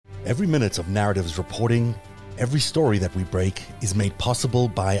Every minute of Narrative's reporting, every story that we break is made possible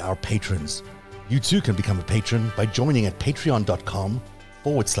by our patrons. You too can become a patron by joining at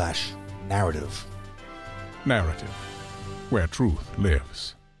patreon.com/narrative. Narrative, where truth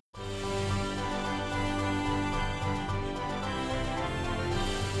lives.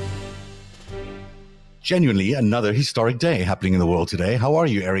 Genuinely another historic day happening in the world today. How are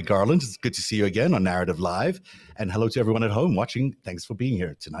you, Eric Garland? It's good to see you again on Narrative Live. And hello to everyone at home watching. Thanks for being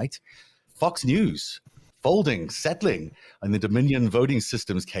here tonight. Fox News, folding, settling on the Dominion voting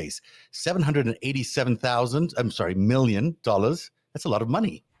systems case. $787 million. That's a lot of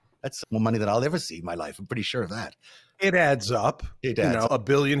money. That's more money than I'll ever see in my life. I'm pretty sure of that. It adds up. It adds up. $1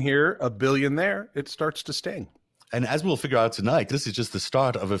 billion here, $1 billion there. It starts to sting. And as we'll figure out tonight, this is just the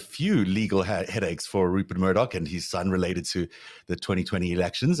start of a few legal headaches for Rupert Murdoch and his son related to the 2020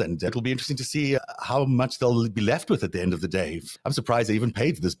 elections. And it'll be interesting to see how much they'll be left with at the end of the day. I'm surprised they even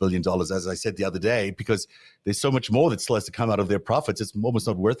paid for this $1 billion, as I said the other day, because there's so much more that still has to come out of their profits. It's almost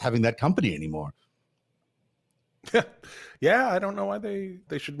not worth having that company anymore. Yeah, I don't know why they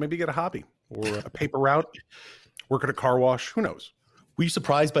should maybe get a hobby or a paper route, work at a car wash. Who knows? Were you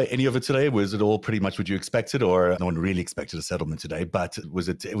surprised by any of it today? Was it all pretty much what you expected, or no one really expected a settlement today? But was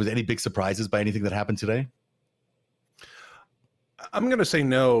any big surprises by anything that happened today? I'm going to say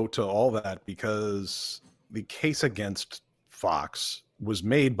no to all that because the case against Fox was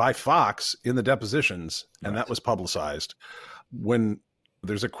made by Fox in the depositions, and that was publicized. When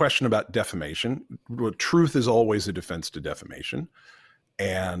there's a question about defamation, truth is always a defense to defamation.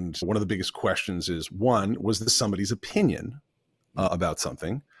 And one of the biggest questions is, one, was this somebody's opinion about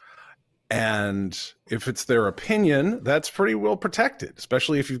something? And if it's their opinion, that's pretty well protected,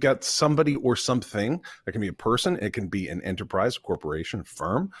 especially if you've got somebody or something. That can be a person, it can be an enterprise, a corporation, a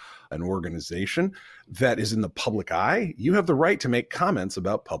firm, an organization that is in the public eye. You have the right to make comments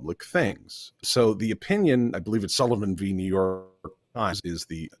about public things. So the opinion, I believe it's Sullivan v. New York Times, is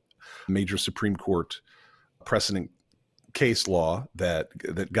the major Supreme Court precedent case law that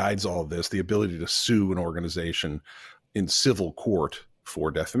guides all of this, the ability to sue an organization in civil court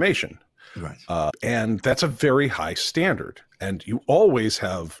for defamation. Right. And that's a very high standard. And you always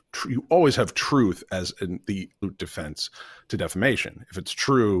have truth as the defense to defamation. If it's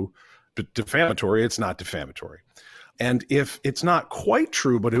true but defamatory, it's not defamatory. And if it's not quite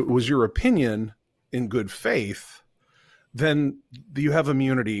true, but it was your opinion in good faith, then you have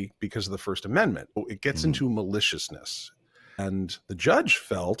immunity because of the First Amendment. It gets into maliciousness. And the judge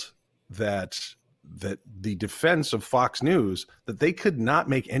felt that the defense of Fox News, that they could not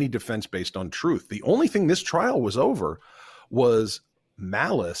make any defense based on truth. The only thing this trial was over was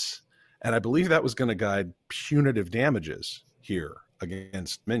malice, and I believe that was going to guide punitive damages here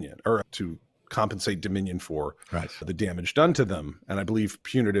against Dominion, or to compensate Dominion for the damage done to them. And I believe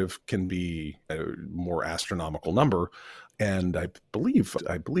punitive can be a more astronomical number. And I believe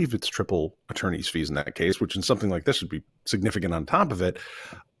it's triple attorney's fees in that case, which in something like this would be significant on top of it.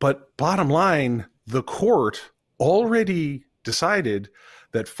 But bottom line, the court already decided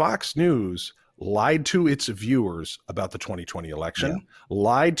that Fox News lied to its viewers about the 2020 election,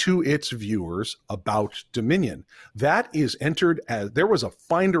 lied to its viewers about Dominion. That is entered as, there was a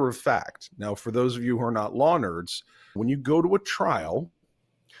finder of fact. Now, for those of you who are not law nerds, when you go to a trial,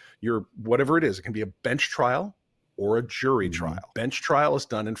 whatever it is, it can be a bench trial or a jury trial. Bench trial is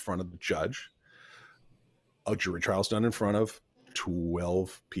done in front of the judge. A jury trial is done in front of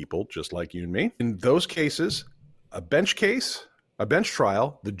 12 people, just like you and me. In those cases, a bench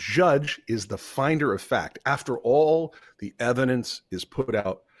trial, the judge is the finder of fact. After all the evidence is put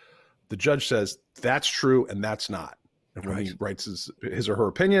out, the judge says, that's true and that's not. And when he writes his or her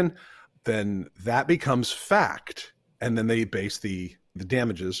opinion, then that becomes fact. And then they base the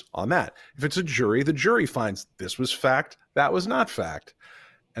damages on that. If it's a jury, the jury finds this was fact, that was not fact.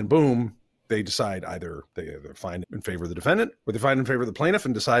 And boom, they decide they either find in favor of the defendant or they find in favor of the plaintiff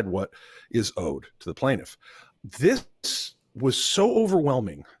and decide what is owed to the plaintiff. This was so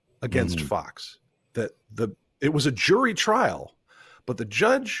overwhelming against Fox that it was a jury trial, but the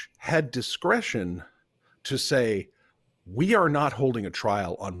judge had discretion to say, we are not holding a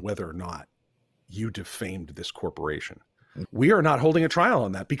trial on whether or not you defamed this corporation. We are not holding a trial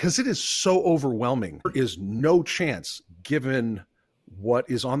on that because it is so overwhelming. There is no chance, given what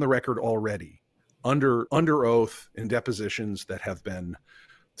is on the record already under oath in depositions that have been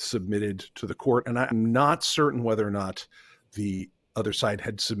submitted to the court. And I'm not certain whether or not the other side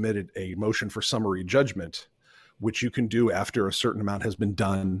had submitted a motion for summary judgment, which you can do after a certain amount has been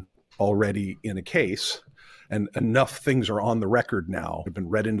done already in a case. And enough things are on the record now, have been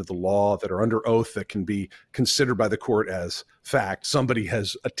read into the law, that are under oath, that can be considered by the court as fact. Somebody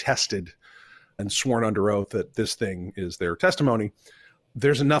has attested and sworn under oath that this thing is their testimony.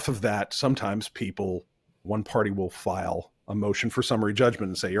 There's enough of that. Sometimes one party will file a motion for summary judgment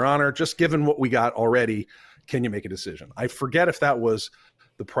and say, Your Honor, just given what we got already, can you make a decision? I forget if that was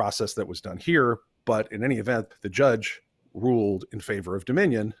the process that was done here, but in any event, the judge ruled in favor of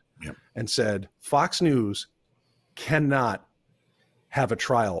Dominion and said Fox News cannot have a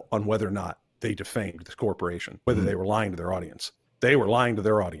trial on whether or not they defamed the corporation, whether they were lying to their audience. They were lying to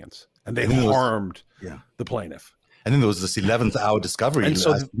their audience, and they harmed the plaintiff. And then there was this 11th hour discovery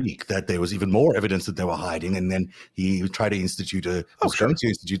last week that there was even more evidence that they were hiding. And then he tried to institute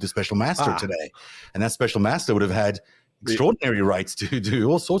the special master today. And that special master would have had extraordinary rights to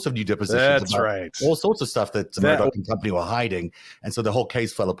do all sorts of new depositions. That's right. All sorts of stuff that Murdoch and company were hiding. And so the whole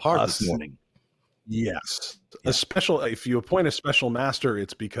case fell apart this morning. Yes. If you appoint a special master,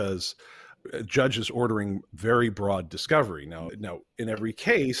 it's because a judge is ordering very broad discovery. Now, in every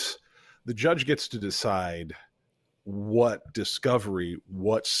case, the judge gets to decide what discovery,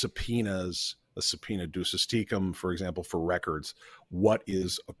 what subpoenas, a subpoena ducis tecum, for example, for records, what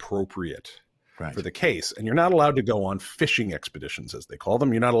is appropriate for the case. And you're not allowed to go on fishing expeditions, as they call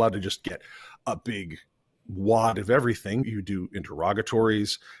them. You're not allowed to just get a big wad of everything. You do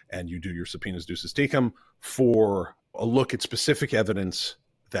interrogatories and you do your subpoenas ducis tecum for a look at specific evidence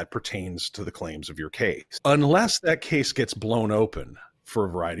that pertains to the claims of your case. Unless that case gets blown open for a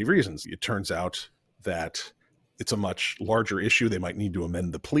variety of reasons. It turns out that it's a much larger issue. They might need to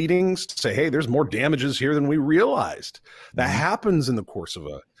amend the pleadings to say, hey, there's more damages here than we realized. That happens in the course of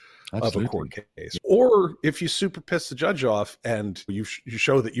a court case. Or if you super piss the judge off and you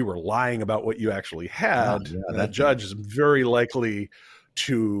show that you were lying about what you actually had, that judge is very likely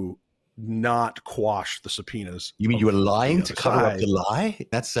to not quash the subpoenas. You mean you were lying to cover up the lie?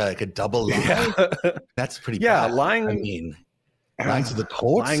 That's like a double lie? Yeah. That's pretty bad. Lying. I mean, lying to the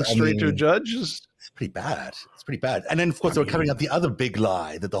courts? Lying straight to a judge is... It's pretty bad. It's pretty bad. And then, of course, they were covering up the other big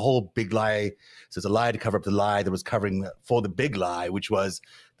lie, that the whole big lie, so it's a lie to cover up the lie that was covering for the big lie, which was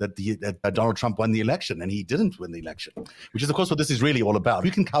that Donald Trump won the election, and he didn't win the election, which is, of course, what this is really all about. We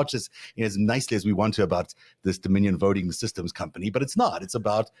can couch this as nicely as we want to about this Dominion Voting Systems company, but it's not. It's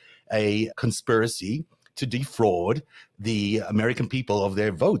about a conspiracy to defraud the American people of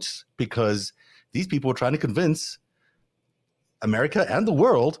their votes, because these people were trying to convince America and the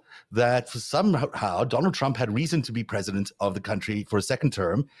world that somehow Donald Trump had reason to be president of the country for a second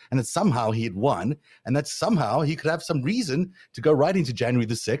term, and that somehow he had won, and that somehow he could have some reason to go right into January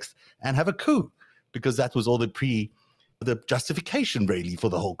the 6th and have a coup, because that was all the justification really for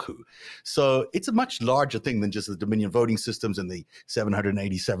the whole coup. So it's a much larger thing than just the Dominion Voting Systems and the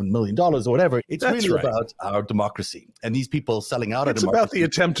 $787 million or whatever. It's really about our democracy and these people selling out. It's about the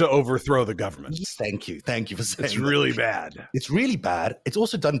attempt to overthrow the government. Thank you for saying it's really bad. It's really bad. It's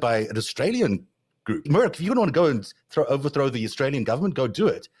also done by an Australian group. Murdoch, if you don't want to go and overthrow the Australian government, go do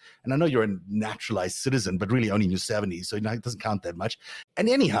it. And I know you're a naturalized citizen, but really only in your 70s, so it doesn't count that much. And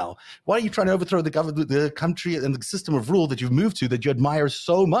anyhow, why are you trying to overthrow the government, the country and the system of rule that you've moved to, that you admire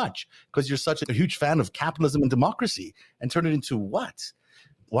so much because you're such a huge fan of capitalism and democracy, and turn it into what?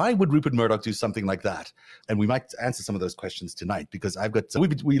 Why would Rupert Murdoch do something like that? And we might answer some of those questions tonight, because I've got we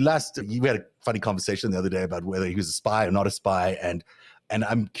had a funny conversation the other day about whether he was a spy or not a spy, and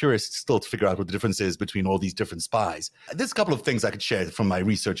I'm curious still to figure out what the difference is between all these different spies. There's a couple of things I could share from my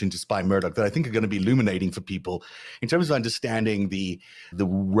research into Spy Murdoch that I think are going to be illuminating for people in terms of understanding the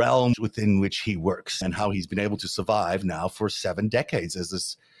realm within which he works and how he's been able to survive now for 7 decades as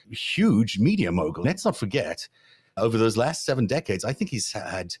this huge media mogul. Let's not forget, over those last 7 decades, I think he's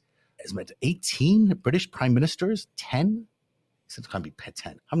met 18 British prime ministers, 10? It can't be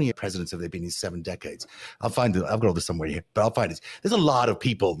 10. How many presidents have there been in 7 decades? I've got all this somewhere here, but I'll find it. There's a lot of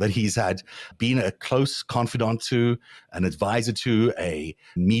people that he's had been a close confidant to, an advisor to, a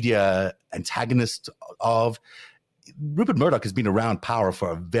media antagonist of. Rupert Murdoch has been around power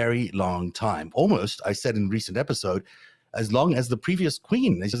for a very long time. Almost, I said in a recent episode, as long as the previous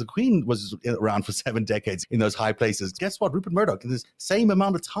queen. The queen was around for 7 decades in those high places. Guess what? Rupert Murdoch, in the same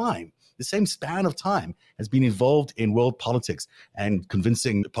amount of time, the same span of time, has been involved in world politics and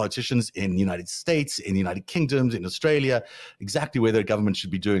convincing politicians in the United States, in the United Kingdom, in Australia, exactly where their government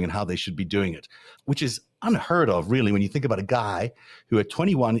should be doing and how they should be doing it, which is unheard of, really, when you think about a guy who at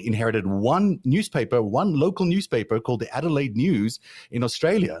 21 inherited one local newspaper called the Adelaide News in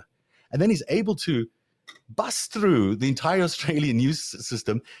Australia, and then he's able to bust through the entire Australian news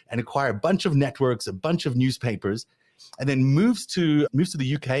system and acquire a bunch of networks, a bunch of newspapers, and then moves to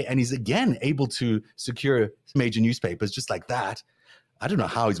the UK, and he's again able to secure major newspapers just like that. I don't know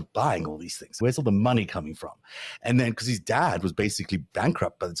how he's buying all these things. Where's all the money coming from? And then because his dad was basically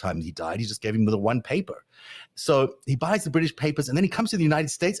bankrupt by the time he died, he just gave him the one paper. So he buys the British papers, and then he comes to the United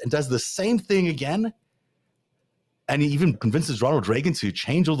States and does the same thing again. And he even convinces Ronald Reagan to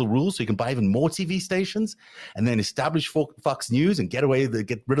change all the rules so he can buy even more TV stations and then establish Fox News and get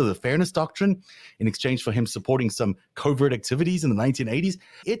rid of the fairness doctrine in exchange for him supporting some covert activities in the 1980s.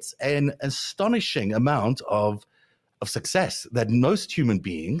 It's an astonishing amount of success that most human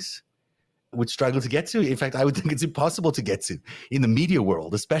beings would struggle to get to. In fact, I would think it's impossible to get to in the media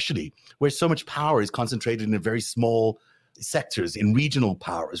world, especially where so much power is concentrated in a very small sectors, in regional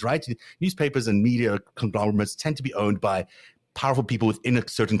powers, right? Newspapers and media conglomerates tend to be owned by powerful people within a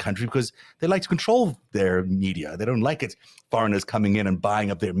certain country because they like to control their media. They don't like it foreigners coming in and buying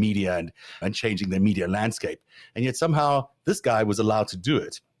up their media and changing their media landscape. And yet somehow this guy was allowed to do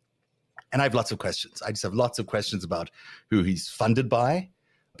it. And I have lots of questions. I just have lots of questions about who he's funded by,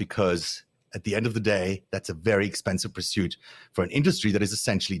 because at the end of the day, that's a very expensive pursuit for an industry that is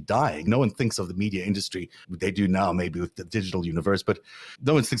essentially dying. No one thinks of the media industry. They do now, maybe with the digital universe, but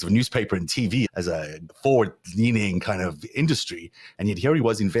no one thinks of newspaper and TV as a forward-leaning kind of industry. And yet here he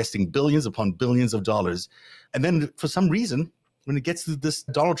was investing billions upon billions of dollars. And then for some reason, when it gets to this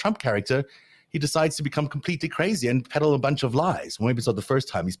Donald Trump character, he decides to become completely crazy and peddle a bunch of lies. Well, maybe it's not the first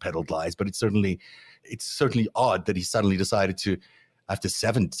time he's peddled lies, but it's certainly odd that he suddenly decided to, after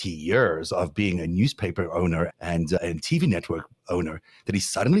 70 years of being a newspaper owner and TV network owner, that he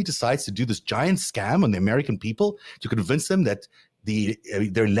suddenly decides to do this giant scam on the American people to convince them that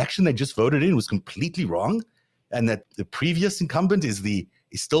their election they just voted in was completely wrong, and that the previous incumbent is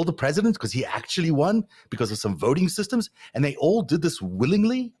still the president because he actually won because of some voting systems, and they all did this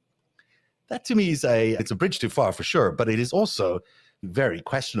willingly. That to me is it's a bridge too far for sure, but it is also very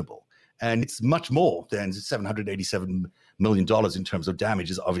questionable. And it's much more than $787 million in terms of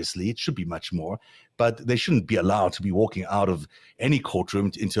damages. Obviously, it should be much more, but they shouldn't be allowed to be walking out of any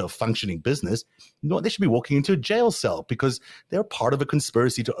courtroom into a functioning business. No, they should be walking into a jail cell because they're part of a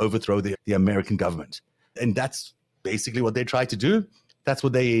conspiracy to overthrow the American government. And that's basically what they tried to do. That's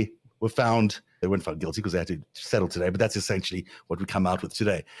what they were found. They weren't found guilty because they had to settle today, but that's essentially what we come out with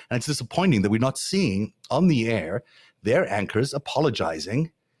today. And it's disappointing that we're not seeing on the air their anchors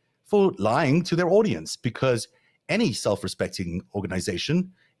apologizing for lying to their audience, because any self-respecting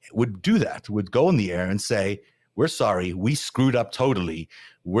organization would do that, would go on the air and say, we're sorry, we screwed up totally.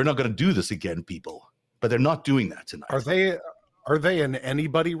 We're not going to do this again, people. But they're not doing that tonight. Are they an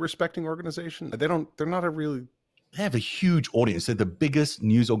anybody respecting organization? They're not a really... They have a huge audience. They're the biggest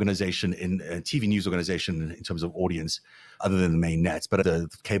news organization TV news organization in terms of audience, other than the main nets, but the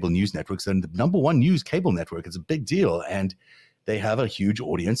cable news networks. And the number one news cable network is a big deal. And they have a huge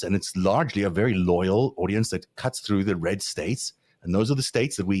audience, and it's largely a very loyal audience that cuts through the red states. And those are the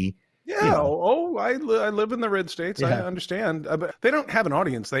states that we... Yeah, I live in the red states. Yeah. I understand. But they don't have an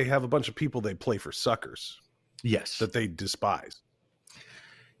audience. They have a bunch of people they play for suckers. Yes. That they despise.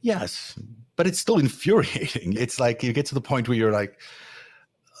 Yes, but it's still infuriating. It's like you get to the point where you're like,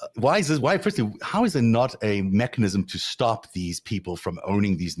 firstly, how is there not a mechanism to stop these people from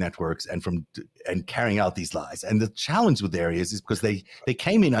owning these networks and carrying out these lies? And the challenge with there is because they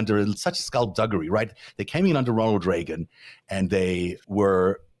came in under such skullduggery, right? They came in under Ronald Reagan, and they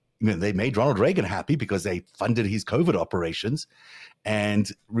made Ronald Reagan happy because they funded his COVID operations. And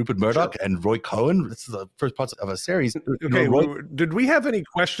Rupert Murdoch and Roy Cohn, this is the first part of a series. Okay, did we have any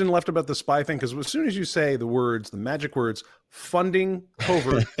question left about the spy thing? Because as soon as you say the magic words, funding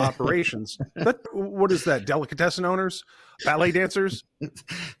covert operations, what is that? Delicatessen owners? Ballet dancers?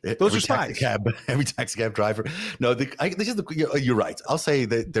 Those are spies. Every taxi cab driver. No, you're right. I'll say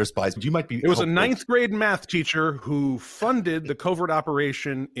that they're spies, but you might be... It was a 9th grade math teacher who funded the covert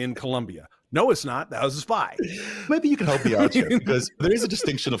operation in Colombia. No, it's not. That was a spy. Maybe you can help me out here, because there is a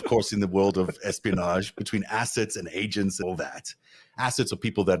distinction, of course, in the world of espionage between assets and agents and all that. Assets are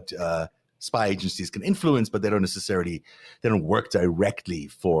people that spy agencies can influence, but they don't work directly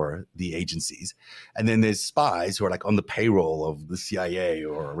for the agencies. And then there's spies who are like on the payroll of the CIA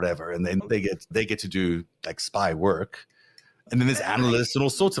or whatever, and then they get to do like spy work. And then there's analysts and all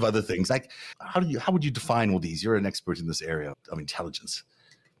sorts of other things. Like, how would you define all these? You're an expert in this area of intelligence.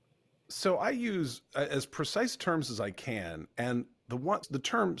 So I use as precise terms as I can, and the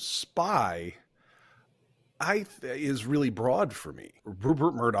term spy is really broad for me.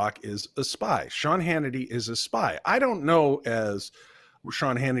 Rupert Murdoch is a spy. Sean Hannity is a spy. I don't know as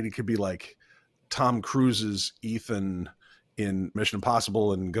Sean Hannity could be like Tom Cruise's Ethan in Mission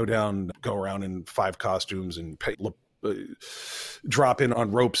Impossible and go around in 5 costumes and drop in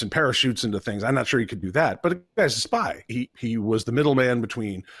on ropes and parachutes into things. I'm not sure he could do that, but the guy's a spy. He was the middleman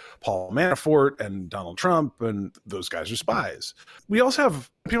between Paul Manafort and Donald Trump, and those guys are spies. We also have,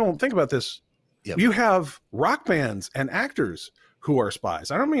 people don't think about this. Yep. You have rock bands and actors who are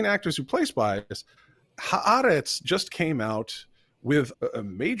spies. I don't mean actors who play spies. Haaretz just came out with a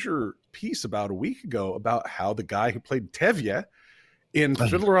major piece about a week ago about how the guy who played Tevye in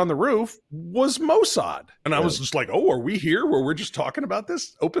Fiddler on the Roof was Mossad. And I was just like, oh, are we here where we're just talking about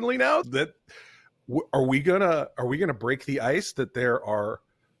this openly now? That are we gonna break the ice that there are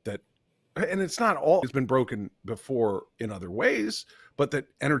that, and it's not all, it's been broken before in other ways, but that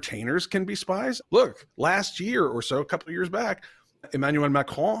entertainers can be spies. Look, last year or so, a couple of years back, Emmanuel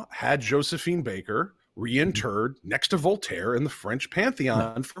Macron had Josephine Baker reinterred next to Voltaire in the French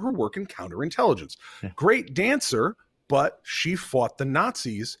Pantheon for her work in counterintelligence. Great dancer, but she fought the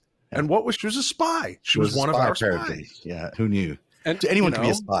Nazis. And she was a spy. She was one of our spies. Yeah, who knew? And anyone can be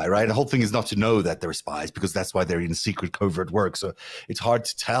a spy, right? The whole thing is not to know that they're spies, because that's why they're in secret covert work. So it's hard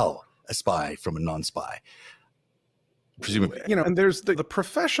to tell a spy from a non-spy, presumably. And there's the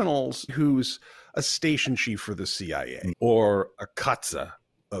professionals who's a station chief for the CIA or a Katza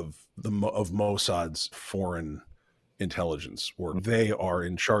of Mossad's foreign intelligence work. They are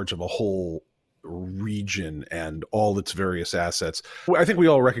in charge of a whole region and all its various assets. I think we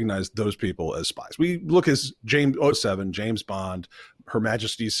all recognize those people as spies. We look as James Bond, Her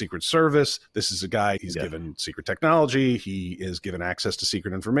Majesty's Secret Service. This is a guy, he's given secret technology. He is given access to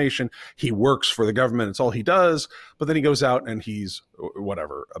secret information. He works for the government. It's all he does. But then he goes out and he's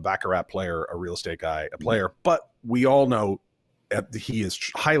whatever, a baccarat player, a real estate guy, a player. But we all know he is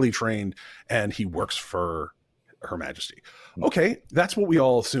highly trained and he works for Her Majesty. Okay, that's what we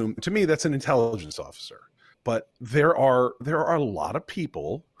all assume. To me, that's an intelligence officer. But there are a lot of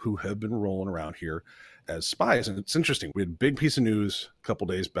people who have been rolling around here as spies. And it's interesting. We had a big piece of news a couple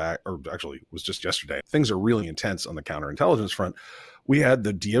days back, or actually it was just yesterday. Things are really intense on the counterintelligence front. We had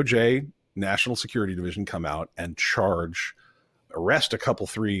the DOJ National Security Division come out and arrest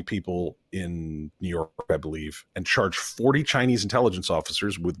 3 people in New York, I believe, and charge 40 Chinese intelligence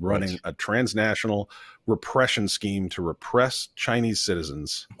officers with running a transnational repression scheme to repress Chinese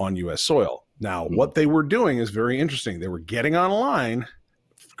citizens on U.S. soil. Now, what they were doing is very interesting. They were getting online,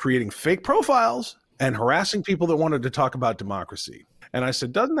 creating fake profiles, and harassing people that wanted to talk about democracy. And I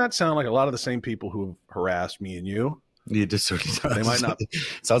said, doesn't that sound like a lot of the same people who have harassed me and you? It just certainly does. They might not. It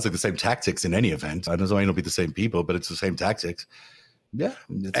sounds like the same tactics in any event. I know it might not be the same people, but it's the same tactics. Yeah.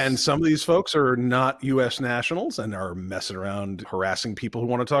 And some of these folks are not U.S. nationals and are messing around harassing people who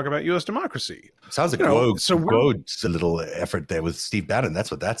want to talk about U.S. democracy. Sounds like Quode's a little effort there with Steve Bannon.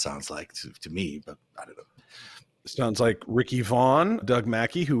 That's what that sounds like to me, but I don't know. Sounds like Ricky Vaughn, Doug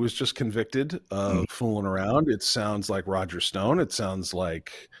Mackey, who was just convicted of fooling around. It sounds like Roger Stone. It sounds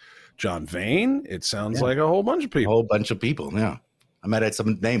like John Vane. It sounds like a whole bunch of people. A whole bunch of people, yeah. I might add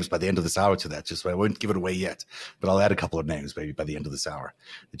some names by the end of this hour to that, just so I won't give it away yet. But I'll add a couple of names maybe by the end of this hour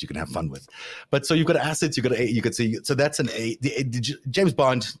that you can have fun with. But so you've got assets, you could see. So that's James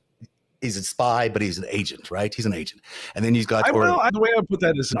Bond is a spy, but he's an agent, right? He's an agent. And then he's got... the way I put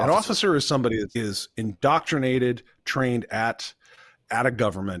that is an officer is somebody that is indoctrinated, trained at a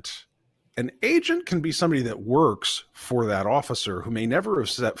government. An agent can be somebody that works for that officer who may never have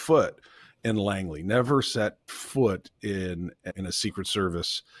set foot in Langley, never set foot in a Secret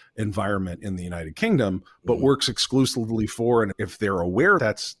Service environment in the United Kingdom, but works exclusively for, and if they're aware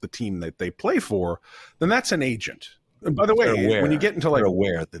that's the team that they play for, then that's an agent. And by the way, when you get into they're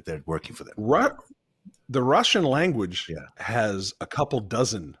aware that they're working for them. The Russian language has a couple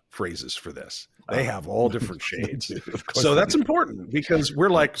dozen phrases for this. They have all different shades. So that's important because we're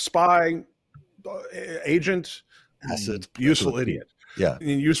like spy, agent, asset, useful idiot. Yeah.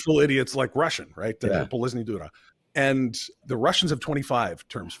 And useful idiots like Russian, right? Polizny Dura. And the Russians have 25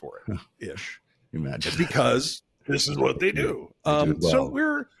 terms for it, ish. Imagine. Because this is what they do.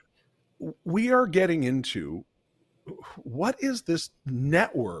 So we are getting into what is this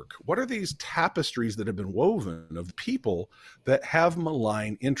network? What are these tapestries that have been woven of people that have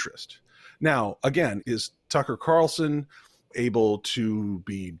malign interest? Now, again, is Tucker Carlson able to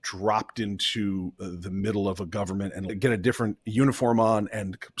be dropped into the middle of a government and get a different uniform on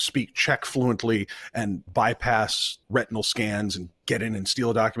and speak Czech fluently and bypass retinal scans and get in and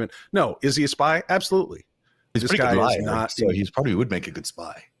steal a document? No. Is he a spy? Absolutely. He's this guy is not. So he probably would make a good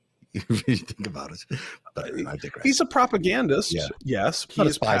spy. If you think about it. But I digress. He's a propagandist. Yeah. Yes. He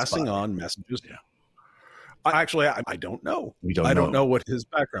is passing on messages. Yeah. Actually, I don't know. I don't know what his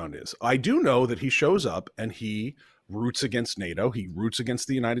background is. I do know that he shows up and he roots against NATO. He roots against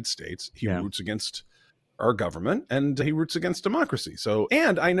the United States. He roots against our government, and he roots against democracy. So,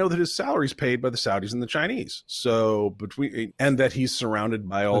 and I know that his salary is paid by the Saudis and the Chinese. So and that he's surrounded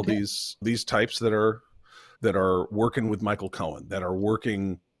by all these types that are working with Michael Cohen, that are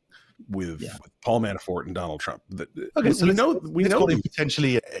working with Paul Manafort and Donald Trump. Okay, so we know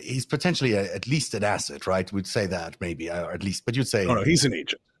he's potentially at least an asset, right? We'd say that maybe, or at least, but you'd say no, he's an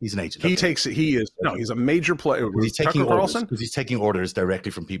agent. He's an agent. He's a major player. He's taking orders because he's taking orders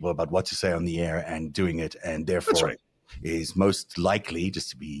directly from people about what to say on the air and doing it, and therefore is most likely, just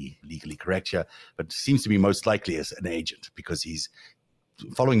to be legally correct here, but seems to be most likely as an agent because he's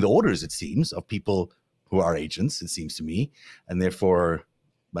following the orders, it seems, of people who are agents, it seems to me, and therefore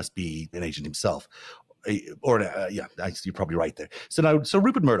must be an agent himself. You're probably right there. So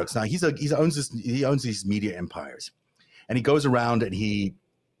Rupert Murdoch, now he owns these media empires, and he goes around and he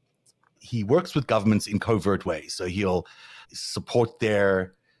works with governments in covert ways. So he'll support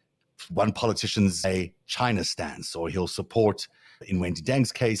one politician's China stance, or he'll support, in Wendy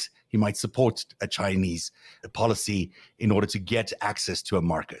Deng's case, he might support a Chinese policy in order to get access to a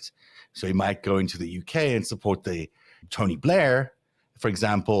market. So he might go into the UK and support the Tony Blair, for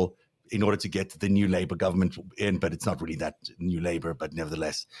example, in order to get the new Labour government in, but it's not really that new Labour, but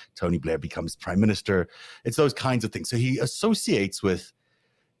nevertheless, Tony Blair becomes prime minister. It's those kinds of things. So he associates with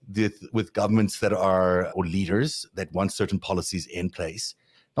governments that are, or leaders that want certain policies in place,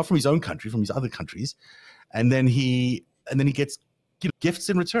 not from his own country, from his other countries. And then he gets gifts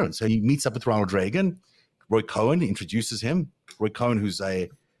in return. So he meets up with Ronald Reagan. Roy Cohn introduces him. Roy Cohn, who's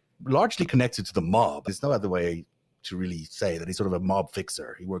largely connected to the mob. There's no other way to really say that he's sort of a mob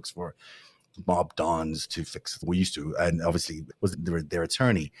fixer. He works for mob dons to fix. We used to, and obviously was their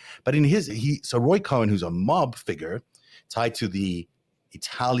attorney. But so Roy Cohn, who's a mob figure tied to the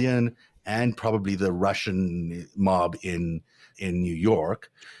Italian and probably the Russian mob in New York,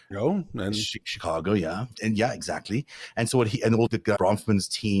 and Chicago, exactly. And so all the Bronfman's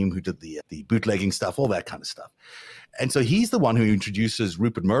team who did the bootlegging stuff, all that kind of stuff. And so he's the one who introduces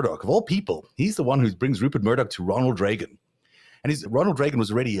Rupert Murdoch, of all people. He's the one who brings Rupert Murdoch to Ronald Reagan. And Ronald Reagan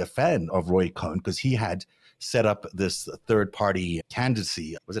was already a fan of Roy Cohn because he had set up this third-party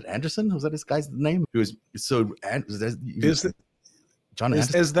candidacy. Was it Anderson? Was that this guy's name? Who was so? John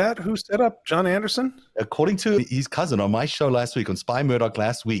Anderson? Is that who set up John Anderson? According to his cousin on my show last week, on Spy Murdoch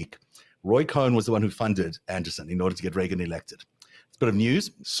last week, Roy Cohn was the one who funded Anderson in order to get Reagan elected. It's a bit of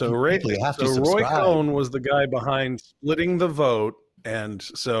news. So Roy Cohn was the guy behind splitting the vote. And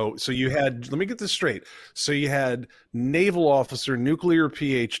so you had, let me get this straight. So you had naval officer, nuclear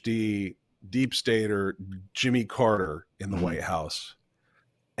PhD, deep stater, Jimmy Carter in the White House.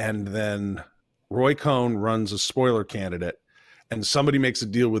 And then Roy Cohn runs a spoiler candidate. And somebody makes a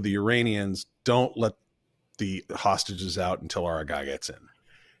deal with the Iranians. Don't let the hostages out until our guy gets in.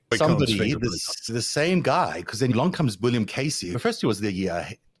 The same guy, because then along comes William Casey. First, he was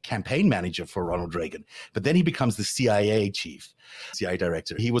the campaign manager for Ronald Reagan, but then he becomes the CIA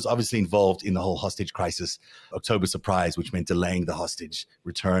director. He was obviously involved in the whole hostage crisis, October surprise, which meant delaying the hostage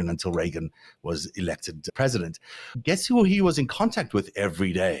return until Reagan was elected president. Guess who he was in contact with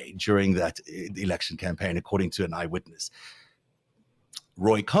every day during that election campaign, according to an eyewitness?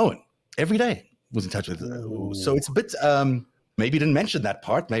 Roy Cohn. Every day was in touch with. So it's a bit. Maybe he didn't mention that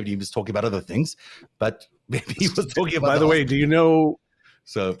part. Maybe he was talking about other things, but maybe he was talking about. By the way, do you know?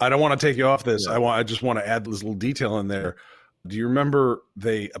 So I don't want to take you off this. Yeah. I just want to add this little detail in there. Do you remember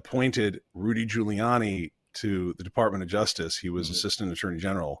they appointed Rudy Giuliani to the Department of Justice? He was Assistant Attorney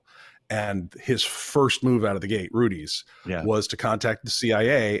General, and his first move out of the gate, Rudy's, was to contact the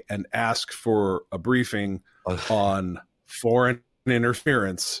CIA and ask for a briefing on foreign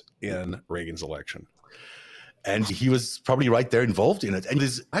interference in Reagan's election. And he was probably right there involved in it. And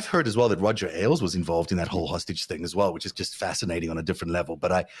I've heard as well that Roger Ailes was involved in that whole hostage thing as well, which is just fascinating on a different level.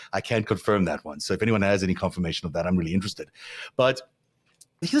 But I can't confirm that one. So if anyone has any confirmation of that, I'm really interested. But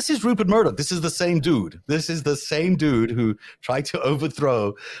this is Rupert Murdoch. This is the same dude. This is the same dude who tried to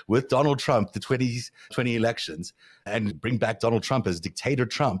overthrow with Donald Trump the 2020 elections and bring back Donald Trump as dictator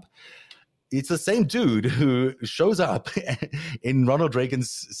Trump. It's the same dude who shows up in Ronald Reagan's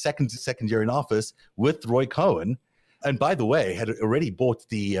second year in office with Roy Cohn. And by the way, had already bought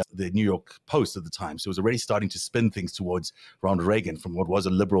the New York Post at the time. So it was already starting to spin things towards Ronald Reagan from what was a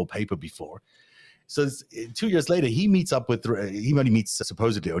liberal paper before. So 2 years later, he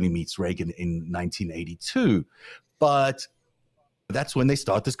supposedly only meets Reagan in 1982. But that's when they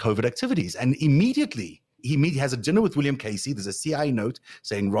start this covert activities. And immediately, he has a dinner with William Casey. There's a CIA note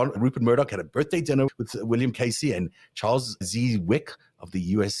saying Rupert Murdoch had a birthday dinner with William Casey, and Charles Z. Wick of the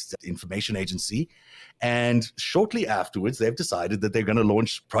U.S. Information Agency. And shortly afterwards, they've decided that they're going to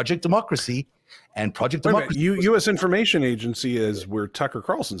launch Project Democracy. And Project Democracy. U.S. Information Agency is where Tucker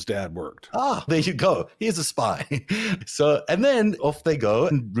Carlson's dad worked. Ah, there you go. He's a spy. So, and then off they go.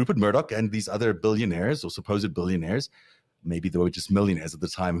 And Rupert Murdoch and these other billionaires or supposed billionaires, maybe they were just millionaires at the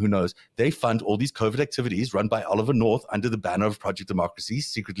time, who knows, they fund all these covert activities run by Oliver North under the banner of Project Democracy,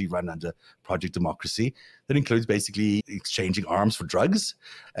 secretly run under Project Democracy. That includes basically exchanging arms for drugs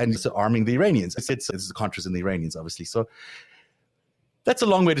and so arming the Iranians. It's the Contras and the Iranians, obviously. So that's a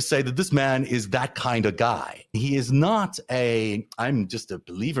long way to say that this man is that kind of guy. He is not I'm just a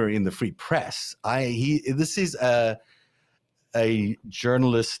believer in the free press. This is a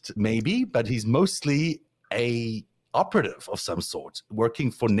journalist maybe, but he's mostly a operative of some sort, working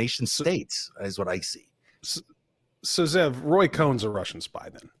for nation states, is what I see. So Zev, Roy Cohn's a Russian spy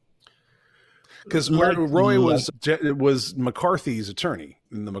then? Because Roy was McCarthy's attorney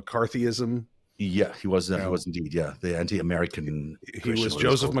in the McCarthyism. Yeah, he was indeed. Yeah, the anti-American. He was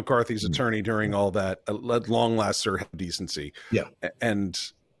Joseph McCarthy's attorney during all that. At long last, sir, have decency. Yeah, and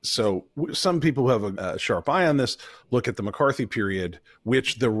so some people who have a sharp eye on this look at the McCarthy period,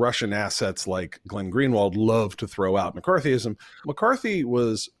 which the Russian assets like Glenn Greenwald love to throw out McCarthyism. McCarthy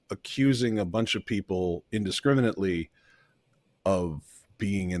was accusing a bunch of people indiscriminately of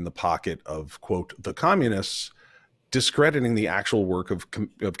being in the pocket of, quote, the communists, discrediting the actual work of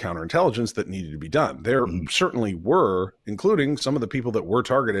counterintelligence that needed to be done. There certainly were, including some of the people that were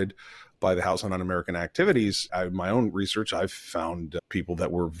targeted by the House on Un-American Activities. My own research, I've found people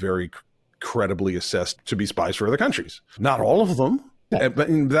that were very credibly assessed to be spies for other countries. Not all of them, but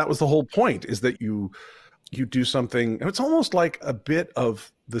that was the whole point, is that you do something. It's almost like a bit of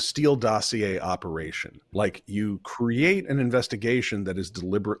the Steele dossier operation. Like you create an investigation that is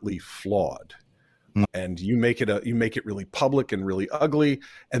deliberately flawed. And you make it really public and really ugly,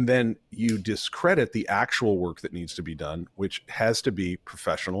 and then you discredit the actual work that needs to be done, which has to be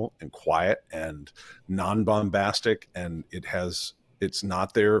professional and quiet and non-bombastic, and it's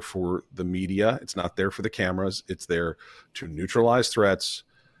not there for the media, it's not there for the cameras, it's there to neutralize threats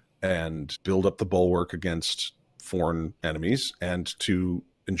and build up the bulwark against foreign enemies and to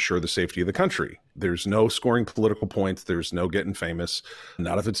ensure the safety of the country. There's no scoring political points. There's no getting famous,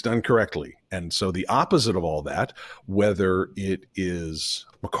 not if it's done correctly. And so the opposite of all that, whether it is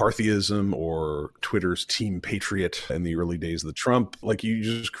McCarthyism or Twitter's Team Patriot in the early days of the Trump, like you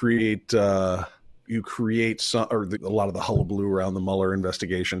just create a lot of the hullabaloo around the Mueller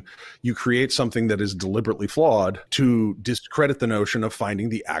investigation. You create something that is deliberately flawed to discredit the notion of finding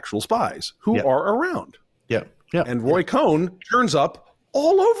the actual spies who are around. Yeah. And Roy Cohn turns up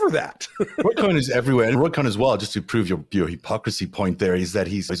all over that. Roy Cohn is everywhere. And Roy Cohn as well, just to prove your hypocrisy point there, is that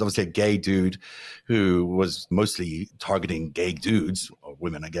he's obviously a gay dude who was mostly targeting gay dudes, or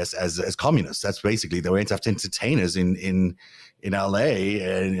women, I guess, as communists. That's basically, they went after entertainers in LA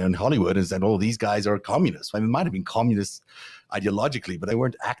and in Hollywood, and all these guys are communists. I mean, it might have been communists ideologically, but they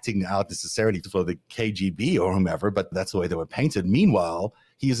weren't acting out necessarily for the KGB or whomever, but that's the way they were painted. Meanwhile,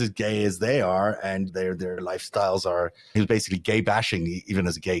 he's as gay as they are, and their lifestyles are. He was basically gay bashing, even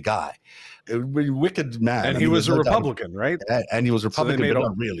as a gay guy. A wicked man. And he was a Republican, right? And he was Republican, but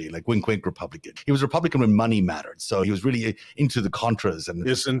not really, like wink, wink Republican. He was Republican when money mattered. So he was really into the Contras. And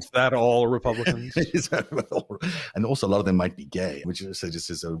isn't that all Republicans? And also a lot of them might be gay, which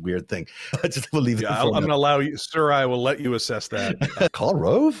just is a weird thing. I just believe. Yeah, I'm going to allow you, sir. I will let you assess that. Karl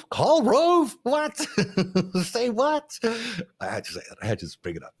Rove? Karl Rove? What? Say what? I had to say that. I had to just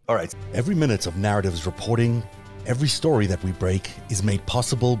bring it up. All right. Every minute of Narratives reporting, every story that we break is made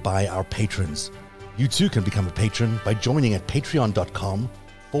possible by our patrons. You too can become a patron by joining at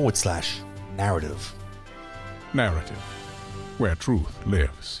patreon.com/narrative. Narrative, where truth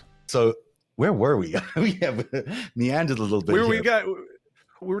lives. So where were we? We have meandered a little bit.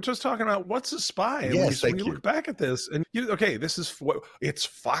 We were just talking about what's a spy. And yes, when you look back at this, and it's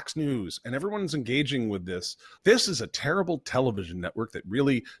Fox News, and everyone's engaging with this. This is a terrible television network that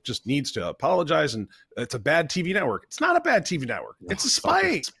really just needs to apologize, and it's a bad TV network. It's not a bad TV network. It's a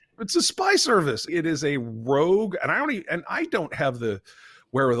spy. It's a spy service. It is a rogue, and I don't have the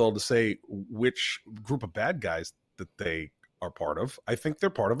wherewithal to say which group of bad guys that they are part of. I think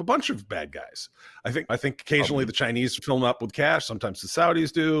they're part of a bunch of bad guys. I think occasionally the Chinese fill up with cash. Sometimes the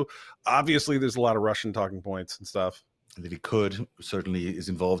Saudis do. Obviously, there's a lot of Russian talking points and stuff. That he certainly is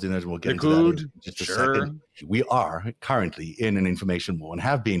involved in it, and we'll get into that in just a second. We are currently in an information war and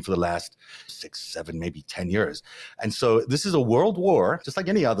have been for the last 6, 7, maybe 10 years. And so this is a world war, just like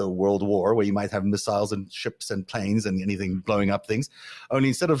any other world war where you might have missiles and ships and planes and anything blowing up things. Only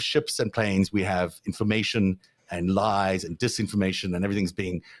instead of ships and planes, we have information and lies and disinformation, and everything's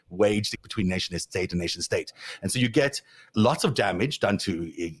being waged between nation state and nation state. And so you get lots of damage done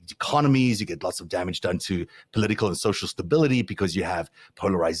to economies, you get lots of damage done to political and social stability because you have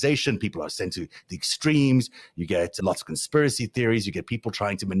polarization, people are sent to the extremes, you get lots of conspiracy theories, you get people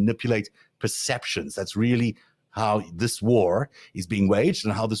trying to manipulate perceptions. That's really how this war is being waged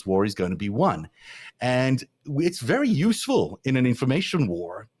and how this war is going to be won. And it's very useful in an information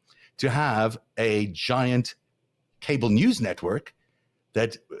war to have a giant cable news network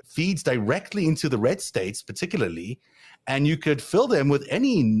that feeds directly into the red states, particularly, and you could fill them with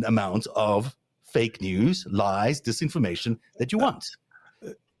any amount of fake news, lies, disinformation that you want.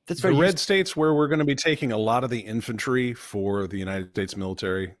 That's very the red states where we're going to be taking a lot of the infantry for the United States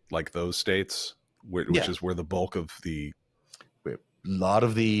military, like those states, which is where the bulk of the lot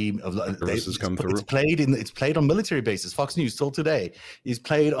of the services come through. It's played on military bases. Fox News still today is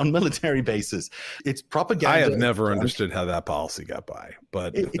played on military bases. It's propaganda. I have never understood how that policy got by,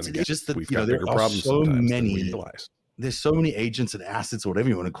 but it's just that we've got bigger there are problems so sometimes many. than we realize. There's so many agents and assets, or whatever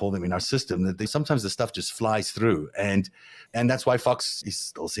you want to call them, in our system that sometimes the stuff just flies through, and that's why Fox is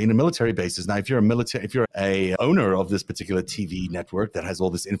still seen in military bases. Now, if you're a owner of this particular TV network that has all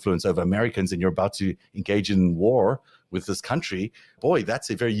this influence over Americans, and you're about to engage in war with this country, boy,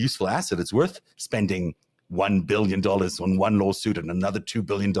 that's a very useful asset. It's worth spending $1 billion on one lawsuit and another $2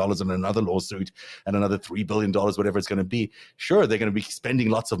 billion on another lawsuit and another $3 billion, whatever it's going to be. Sure, they're going to be spending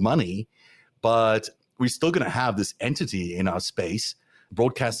lots of money, but we're still going to have this entity in our space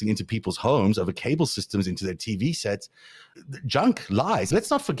broadcasting into people's homes over cable systems, into their TV sets. Junk, lies.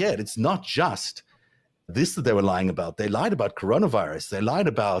 Let's not forget, it's not just this that they were lying about. They lied about coronavirus. They lied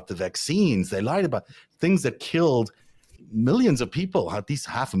about the vaccines. They lied about things that killed millions of people. At least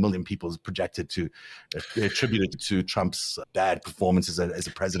 500,000 people is projected to attributed to Trump's bad performances as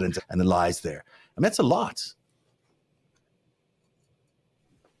a president and the lies there. And that's a lot.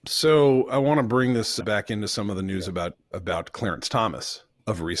 So I want to bring this back into some of the news about Clarence Thomas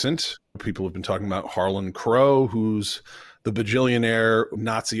of recent. People have been talking about Harlan Crow, who's the bajillionaire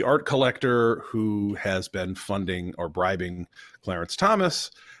Nazi art collector who has been funding or bribing Clarence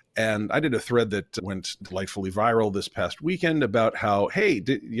Thomas. And I did a thread that went delightfully viral this past weekend about how, hey,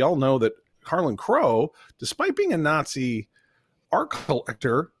 y'all know that Harlan Crow, despite being a Nazi art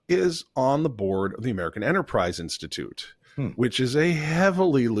collector, is on the board of the American Enterprise Institute, which is a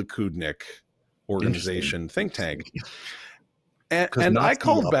heavily Likudnik organization, think tank. And I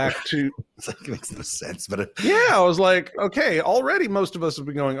called back to... It makes no sense, but... Yeah, I was like, okay, already most of us have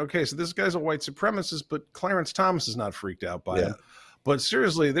been going, okay, so this guy's a white supremacist, but Clarence Thomas is not freaked out by him. But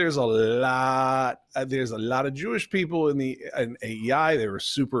seriously, there's a lot of Jewish people in AEI. They were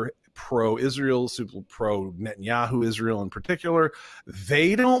super pro-Israel, super pro-Netanyahu Israel in particular.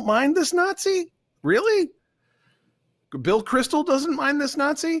 They don't mind this Nazi? Really? Bill Kristol doesn't mind this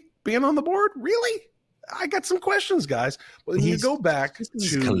Nazi being on the board? Really? I got some questions, guys. When you go back to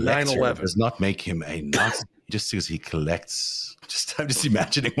 9/11, does not make him a Nazi just because he collects. I'm just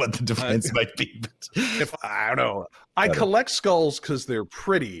imagining what the defense might be. But I don't know. I collect skulls because they're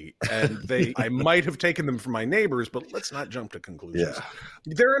pretty, and I might have taken them from my neighbors. But let's not jump to conclusions. Yeah.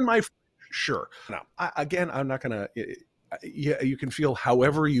 They're in my sure. Now, I'm not gonna. You can feel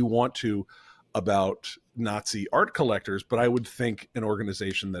however you want to about Nazi art collectors, but I would think an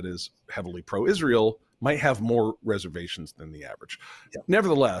organization that is heavily pro-Israel might have more reservations than the average. Yeah.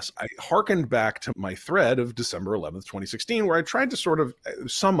 Nevertheless, I hearkened back to my thread of December 11th, 2016, where I tried to sort of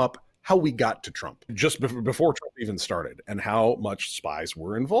sum up how we got to Trump, just before Trump even started, and how much spies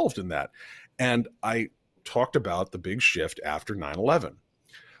were involved in that. And I talked about the big shift after 9/11,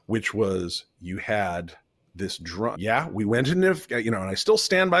 which was you had this drum. Yeah, we went into, and I still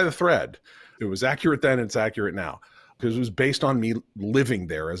stand by the thread. It was accurate then, it's accurate now, because it was based on me living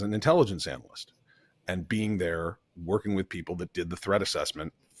there as an intelligence analyst and being there working with people that did the threat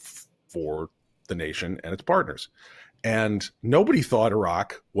assessment for the nation and its partners. And nobody thought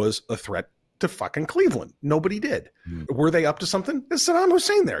Iraq was a threat to fucking Cleveland. Nobody did. Were they up to something? It's Saddam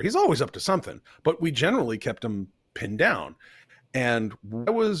Hussein there. He's always up to something. But we generally kept him pinned down. And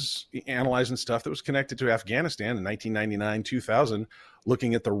I was analyzing stuff that was connected to Afghanistan in 1999, 2000,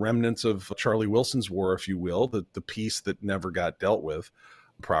 looking at the remnants of Charlie Wilson's war, if you will, the peace that never got dealt with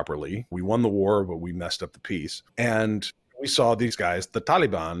properly. We won the war, but we messed up the peace. And we saw these guys, the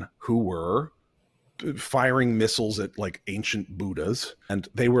Taliban, who were firing missiles at like ancient Buddhas, and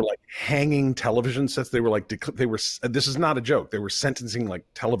they were like hanging television sets. They were this is not a joke. They were sentencing like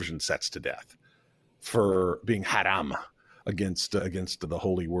television sets to death for being haram against the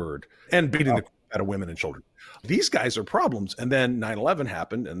holy word and beating the crap out of women and children. These guys are problems. And then 9/11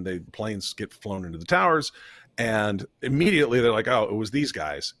 happened, and the planes get flown into the towers, And immediately they're like, oh, it was these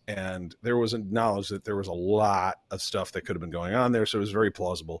guys. And there was a knowledge that there was a lot of stuff that could have been going on there. So it was very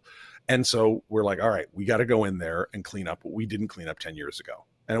plausible. And so we're like, all right, we got to go in there and clean up what we didn't clean up 10 years ago.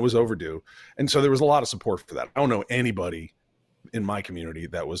 And it was overdue. And so there was a lot of support for that. I don't know anybody in my community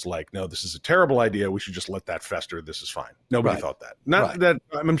that was like, no, this is a terrible idea. We should just let that fester. This is fine. Nobody thought that. Not that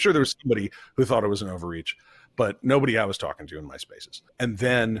I'm sure there was somebody who thought it was an overreach, but nobody I was talking to in my spaces. And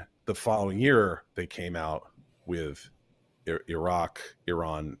then the following year, they came out with Iraq,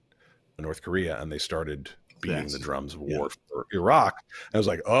 Iran, and North Korea, and they started beating the drums of war for Iraq. And I was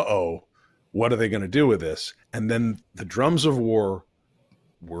like, uh-oh, what are they going to do with this? And then the drums of war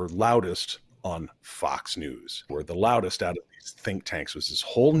were loudest on Fox News, were the loudest out of these think tanks. Was this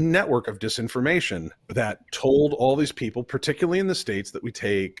whole network of disinformation that told all these people, particularly in the States, that we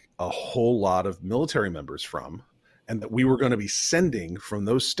take a whole lot of military members from, and that we were going to be sending from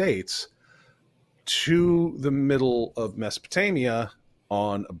those states to the middle of Mesopotamia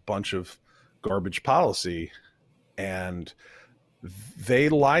on a bunch of garbage policy. And they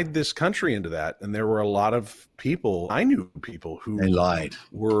lied this country into that. And there were a lot of people, I knew people who they lied,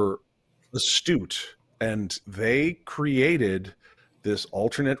 were astute, and they created this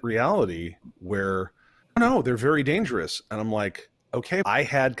alternate reality where, no, they're very dangerous. And I'm like, okay, I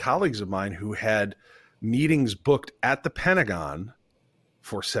had colleagues of mine who had meetings booked at the Pentagon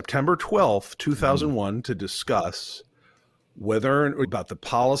for September 12th, 2001 to discuss about the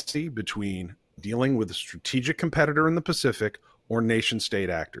policy between dealing with a strategic competitor in the Pacific or nation state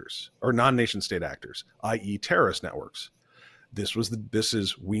actors or non-nation state actors, i.e. terrorist networks.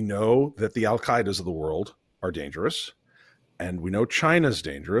 We know that the Al-Qaedas of the world are dangerous, and we know China's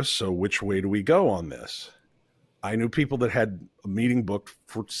dangerous. So which way do we go on this? I knew people that had a meeting booked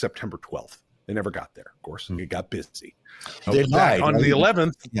for September 12th. They never got there, of course. They got busy. They lied. On the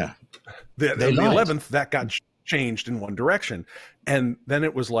 11th, the 11th, that got changed in one direction. And then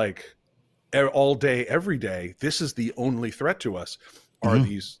it was like all day, every day, this is the only threat to us are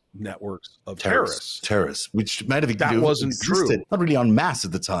these networks of terrorists, which might have that wasn't existed, true. Not really en masse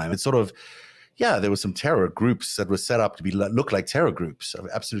at the time. It's sort of, there were some terror groups that were set up to look like terror groups.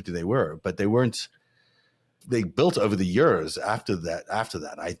 Absolutely, they were, but they weren't. They built over the years after that.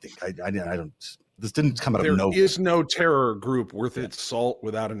 I think I don't. This didn't come out of nowhere. There is no terror group worth its salt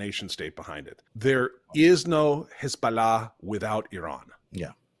without a nation state behind it. There is no Hezbollah without Iran.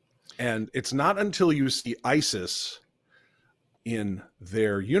 Yeah, and it's not until you see ISIS in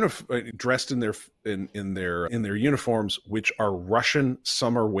their dressed in their uniforms, which are Russian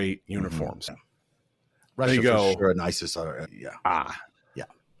summer weight uniforms. Yeah. Russia for sure, and ISIS are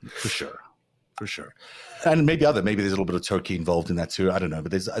for sure. And maybe there's a little bit of Turkey involved in that too. I don't know,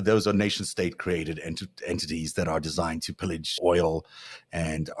 but those are nation state created entities that are designed to pillage oil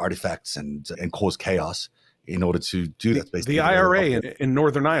and artifacts and cause chaos in order to do that. The IRA in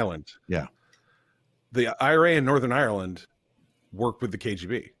Northern Ireland. Yeah. The IRA in Northern Ireland worked with the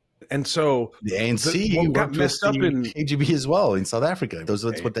KGB. And so the ANC got messed up in KGB as well in South Africa.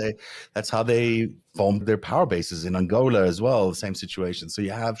 That's how they formed their power bases in Angola as well. The same situation. So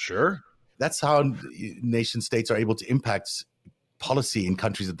you have that's how nation states are able to impact policy in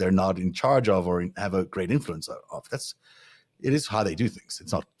countries that they're not in charge of or have a great influence of. It is how they do things.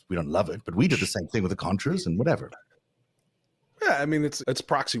 It's not, we don't love it, but we did the same thing with the Contras and whatever. Yeah, I mean, it's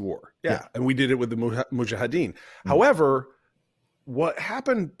proxy war. Yeah, and we did it with the Mujahideen. However, what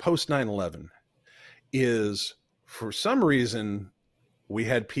happened post 9/11 is, for some reason, we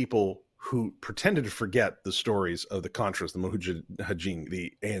had people who pretended to forget the stories of the Contras, the Mujahideen,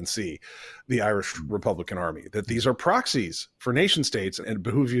 the ANC, the Irish Republican Army, that these are proxies for nation states, and it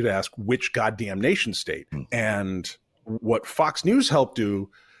behooves you to ask which goddamn nation state. And what Fox News helped do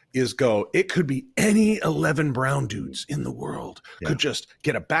is go, it could be any 11 brown dudes in the world could just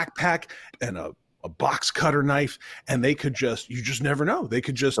get a backpack and a box cutter knife, and they could you just never know. They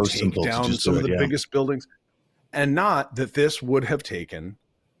could just take down some of the biggest buildings, and not that this would have taken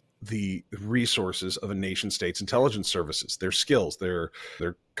the resources of a nation state's intelligence services, their skills, their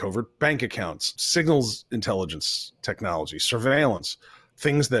covert bank accounts, signals intelligence technology, surveillance,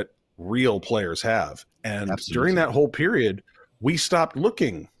 things that real players have. And during that whole period, we stopped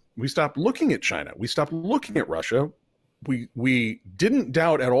looking. We stopped looking at China. We stopped looking at Russia. We didn't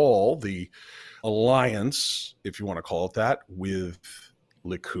doubt at all the alliance, if you want to call it that, with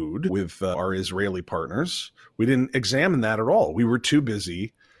Likud, with our Israeli partners. We didn't examine that at all. We were too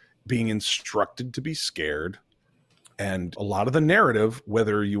busy being instructed to be scared. And a lot of the narrative,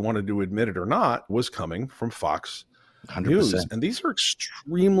 whether you wanted to admit it or not, was coming from Fox 100%. News. And these are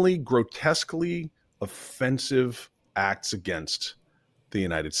extremely grotesquely offensive acts against the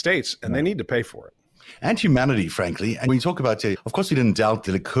United States, and they need to pay for it. and humanity, frankly. And when you talk about it, of course, we didn't doubt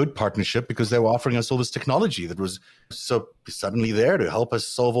the Likud partnership because they were offering us all this technology that was so suddenly there to help us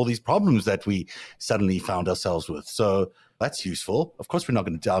solve all these problems that we suddenly found ourselves with. So that's useful. Of course, we're not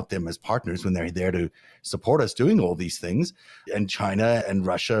going to doubt them as partners when they're there to support us doing all these things. And China and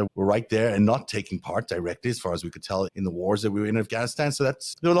Russia were right there and not taking part directly, as far as we could tell, in the wars that we were in Afghanistan. So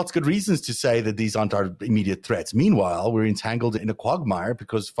there are lots of good reasons to say that these aren't our immediate threats. Meanwhile, we're entangled in a quagmire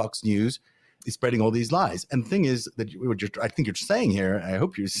because Fox News is spreading all these lies. And the thing is that I think you're saying here, I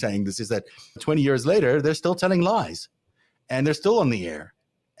hope you're saying this, is that 20 years later, they're still telling lies and they're still on the air.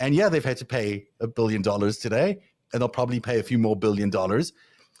 And yeah, they've had to pay $1 billion today, and they'll probably pay a few more $1 billion.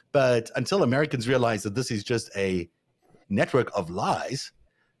 But until Americans realize that this is just a network of lies,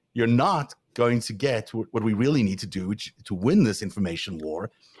 you're not going to get what we really need to do to win this information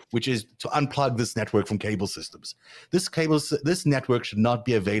war, which is to unplug this network from cable systems. This network should not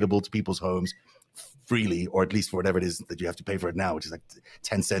be available to people's homes freely, or at least for whatever it is that you have to pay for it now, which is like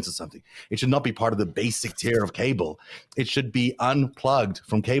 10 cents or something. It should not be part of the basic tier of cable. It should be unplugged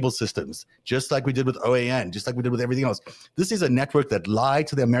from cable systems, just like we did with OAN, just like we did with everything else. This is a network that lied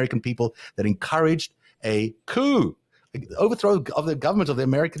to the American people, that encouraged a coup, overthrow of the government, of the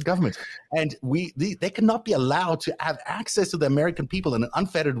American government. And they cannot be allowed to have access to the American people in an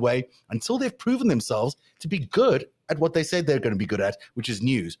unfettered way until they've proven themselves to be good at what they said they're going to be good at, which is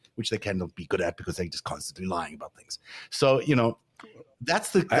news, which they cannot be good at because they're just constantly lying about things. So,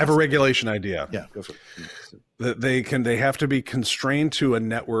 I have a regulation idea. Yeah, go for it. They have to be constrained to a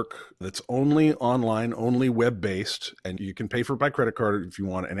network that's only online, only web-based, and you can pay for it by credit card if you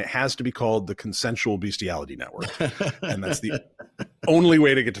want, and it has to be called the Consensual Bestiality Network. And that's the only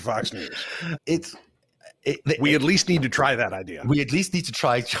way to get to Fox News. We at least need to try that idea. We at least need to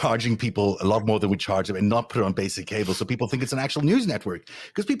try charging people a lot more than we charge them, and not put it on basic cable so people think it's an actual news network.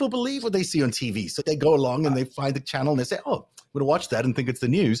 Because people believe what they see on TV. So they go along and they find the channel and they say, oh, I'm going to watch that and think it's the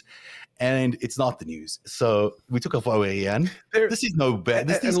news. And it's not the news. So we took off OAN. This is no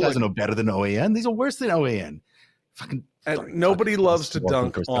better. These guys are no better than OAN. These are worse than OAN. Nobody loves to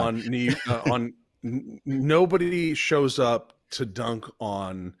dunk on nobody shows up to dunk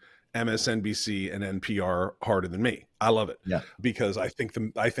on MSNBC and NPR harder than me. I love it. Yeah. Because I think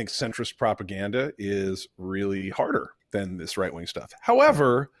centrist propaganda is really harder than this right-wing stuff.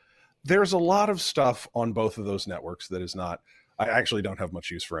 However, there's a lot of stuff on both of those networks that is not. I actually don't have much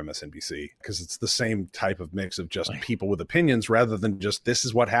use for MSNBC because it's the same type of mix of just people with opinions rather than just this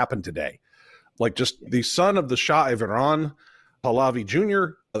is what happened today. Like just the son of the Shah of Iran, Pahlavi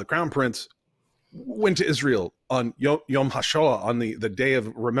Jr., the Crown Prince, went to Israel on Yom HaShoah, on the day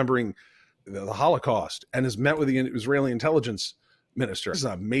of remembering the Holocaust, and has met with the Israeli intelligence minister. This is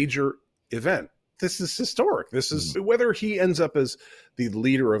a major event. This is historic. This is whether he ends up as the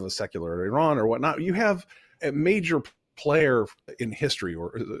leader of a secular Iran or whatnot. You have a major player in history,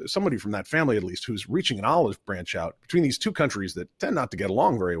 or somebody from that family at least, who's reaching an olive branch out between these two countries that tend not to get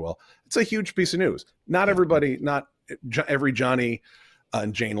along very well. It's a huge piece of news. Not every Johnny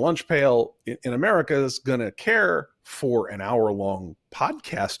and Jane Lunchpail in America is going to care for an hour-long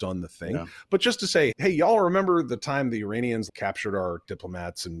podcast on the thing. Yeah. But just to say, hey, y'all remember the time the Iranians captured our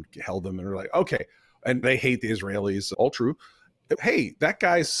diplomats and held them, and we're like, okay, and they hate the Israelis. All true. Hey, that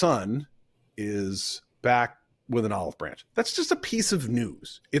guy's son is back with an olive branch. That's just a piece of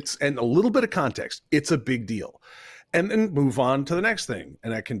news. And a little bit of context. It's a big deal. And then move on to the next thing.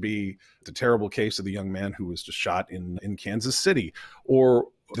 And that can be the terrible case of the young man who was just shot in Kansas City, or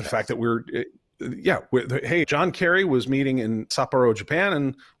the fact that hey, John Kerry was meeting in Sapporo, Japan,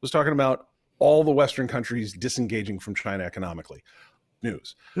 and was talking about all the Western countries disengaging from China economically.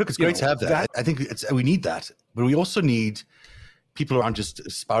 News. Look, it's great to have that. I think we need that, but we also need people who aren't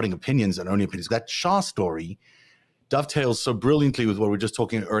just spouting opinions and only opinions. That Shah story dovetails so brilliantly with what we were just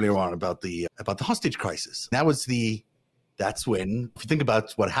talking earlier on about the hostage crisis. That's when, if you think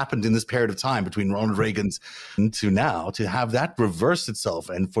about what happened in this period of time between Ronald Reagan's to now, to have that reverse itself,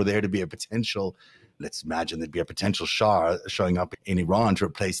 and for there to be a potential, let's imagine there'd be a potential Shah showing up in Iran to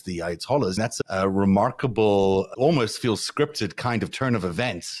replace the Ayatollahs. That's a remarkable, almost feels scripted kind of turn of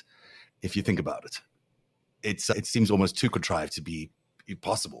events, if you think about it. It seems almost too contrived to be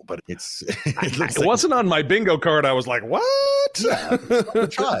possible, but it wasn't on my bingo card. I was like, what? Yeah,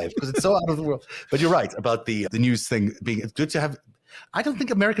 contrived because it's so out of the world. But you're right about the news thing being. It's good to have. I don't think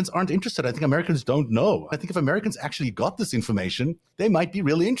Americans aren't interested. I think Americans don't know. I think if Americans actually got this information, they might be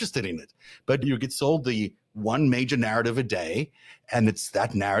really interested in it. But you get sold the one major narrative a day, and it's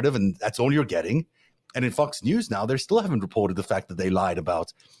that narrative, and that's all you're getting. And in Fox News now, they still haven't reported the fact that they lied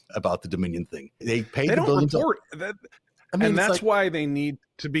about the Dominion thing. They paid the billions. I mean, And it's that's like, why they need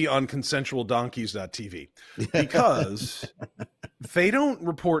to be on consensualdonkeys.tv, because they don't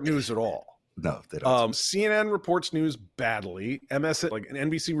report news at all. no, they don't. CNN reports news badly.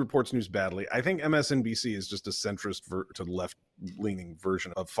 NBC reports news badly. I think MSNBC is just a centrist to the left-leaning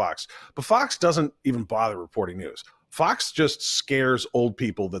version of Fox. But Fox doesn't even bother reporting news. Fox just scares old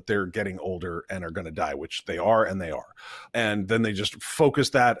people that they're getting older and are going to die, which they are, and they are. And then they just focus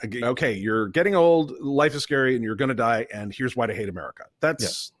that again. Okay, you're getting old, life is scary, and you're going to die, and here's why to hate America.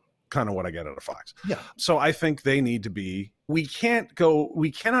 That's kind of what I get out of Fox. Yeah. So I think they need to be, we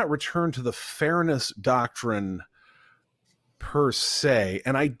cannot return to the fairness doctrine per se.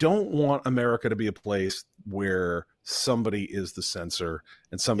 And I don't want America to be a place where somebody is the censor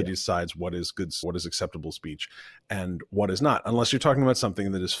and somebody decides what is good, what is acceptable speech and what is not, unless you're talking about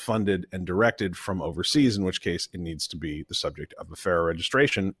something that is funded and directed from overseas, in which case it needs to be the subject of a fair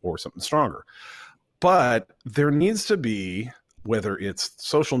registration or something stronger. But there needs to be, whether it's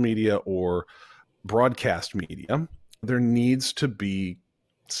social media or broadcast media, there needs to be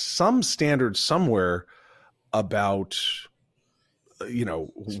some standard somewhere about,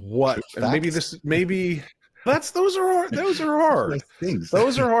 what, and those are hard.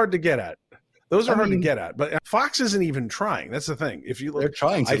 Those are hard to get at. To get at. But Fox isn't even trying. That's the thing. If you look, they're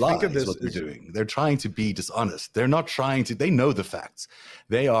trying to lie. Think of this what they're doing. They're trying to be dishonest. They're not trying to. They know the facts.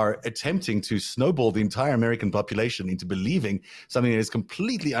 They are attempting to snowball the entire American population into believing something that is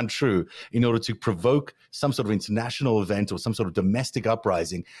completely untrue in order to provoke some sort of international event or some sort of domestic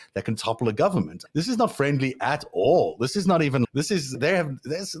uprising that can topple a government. This is not friendly at all. This is not even. This is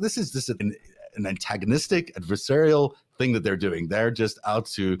an antagonistic, adversarial thing that they're doing. They're just out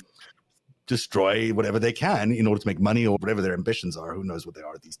to destroy whatever they can in order to make money or whatever their ambitions are. Who knows what they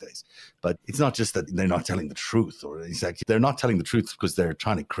are these days? But it's not just that they're not telling the truth, or exactly, they're not telling the truth because they're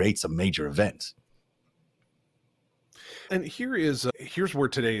trying to create some major event. And here's where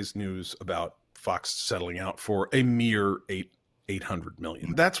today's news about Fox settling out for a mere $800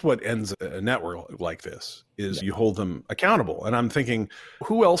 million. That's what ends a network like this, is you hold them accountable. And I'm thinking,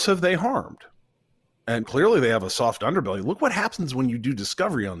 who else have they harmed? And clearly they have a soft underbelly. Look what happens when you do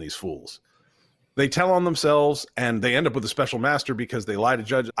discovery on these fools. They tell on themselves and they end up with a special master because they lie to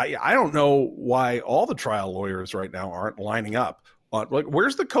judge. I don't know why all the trial lawyers right now aren't lining up.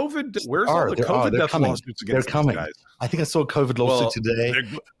 Where's the COVID? Where's all the COVID death lawsuits against these guys? I think I saw a COVID lawsuit today.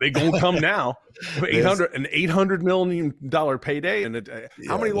 They're going to come now. An $800 million payday. And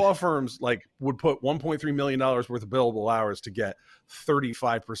how many law firms would put $1.3 million worth of billable hours to get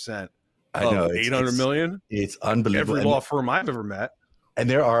 35%? I know, $800 million. It's unbelievable. Every law firm I've ever met. And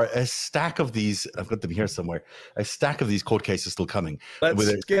there are a stack of these. I've got them here somewhere. A stack of these court cases still coming.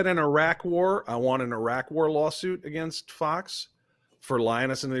 Let's get an Iraq war. I want an Iraq war lawsuit against Fox for lying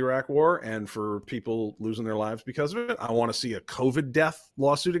us into the Iraq war and for people losing their lives because of it. I want to see a COVID death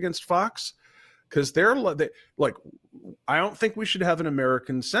lawsuit against Fox because I don't think we should have an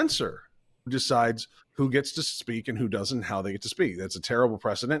American censor who decides who gets to speak and who doesn't, how they get to speak. That's a terrible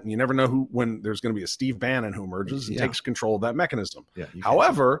precedent. And you never know when there's going to be a Steve Bannon who emerges and takes control of that mechanism. Yeah,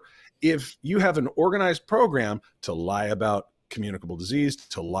 however, if you have an organized program to lie about communicable disease,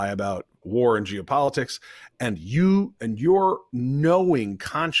 to lie about war and geopolitics, and your knowing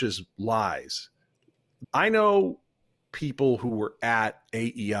conscious lies. I know people who were at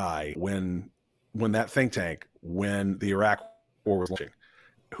AEI when that think tank, when the Iraq war was launching,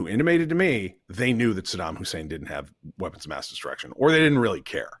 who intimated to me they knew that Saddam Hussein didn't have weapons of mass destruction, or they didn't really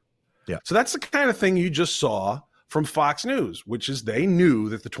care. Yeah. So that's the kind of thing you just saw from Fox News, which is they knew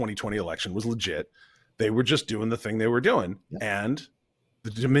that the 2020 election was legit. They were just doing the thing they were doing. Yeah. And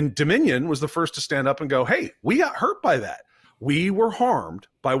the Dominion was the first to stand up and go, hey, we got hurt by that. We were harmed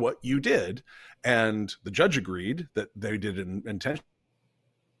by what you did. And the judge agreed that they did it intentionally.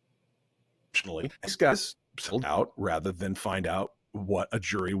 These guys settled out rather than find out what a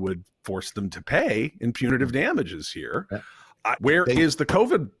jury would force them to pay in punitive damages here. Where is the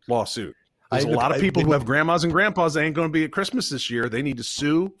COVID lawsuit? There's a lot of people who have grandmas and grandpas that ain't going to be at Christmas this year. They need to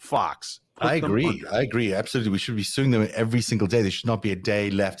sue Fox. I agree. Absolutely. We should be suing them every single day. There should not be a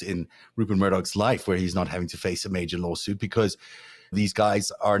day left in Rupert Murdoch's life where he's not having to face a major lawsuit, because these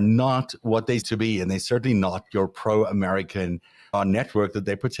guys are not what they used to be. And they're certainly not your pro-American network that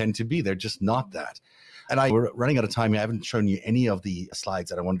they pretend to be. They're just not that. And we're running out of time. I haven't shown you any of the slides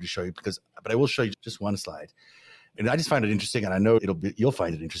that I wanted to show you, but I will show you just one slide. And I just find it interesting, and I know you'll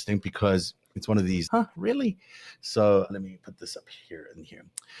find it interesting because it's one of these, really? So let me put this up here and here.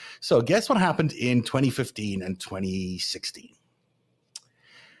 So guess what happened in 2015 and 2016?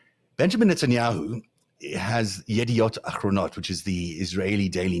 Benjamin Netanyahu has Yediot Ahronot, which is the Israeli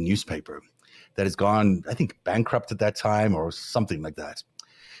daily newspaper, that has gone, I think, bankrupt at that time or something like that.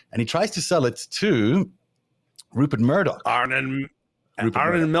 And he tries to sell it to Rupert Murdoch. Arnon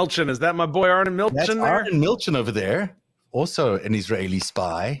Milchan. Is that my boy Arnon Milchan? That's Arnon Milchan over there, also an Israeli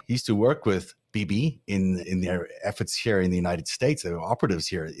spy. He used to work with Bibi in their efforts here in the United States. They were operatives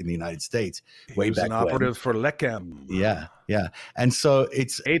here in the United States way back when. Operative for Lechem. Yeah. And so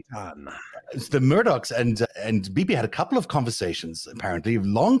it's Eitan. The Murdochs and Bibi had a couple of conversations, apparently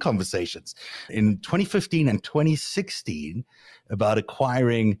long conversations, in 2015 and 2016 about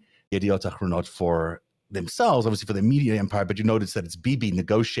acquiring Yediot Ahronot for themselves, obviously for the media empire, but you notice that it's Bibi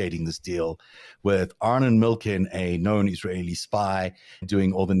negotiating this deal with Arnon Milchan, a known Israeli spy,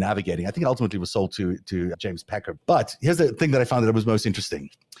 doing all the navigating. I think it ultimately was sold to James Packer. But here's the thing that I found that was most interesting.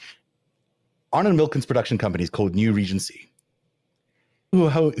 Arnon Milchan's production company is called New Regency.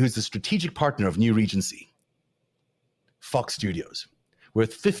 Who's the strategic partner of New Regency? Fox Studios,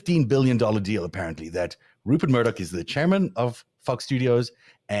 worth $15 billion deal, apparently, that Rupert Murdoch is the chairman of Fox Studios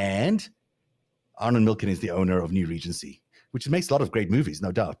and Arnon Milchan is the owner of New Regency, which makes a lot of great movies,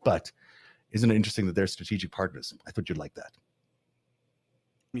 no doubt. But isn't it interesting that they're strategic partners? I thought you'd like that.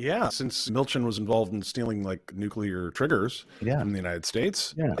 Yeah, since Milchan was involved in stealing like nuclear triggers in the United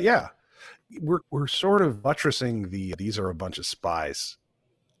States. Yeah. We're sort of buttressing these are a bunch of spies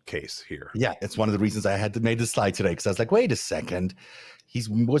case here. Yeah, it's one of the reasons I had to make this slide today, because I was like, wait a second. He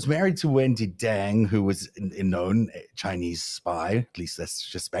was married to Wendy Dang, who was a known Chinese spy. At least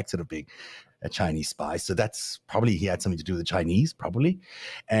that's suspected of being a Chinese spy. So that's probably, he had something to do with the Chinese, probably.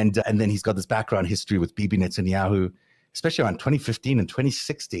 And then he's got this background history with Bibi Netanyahu, especially around 2015 and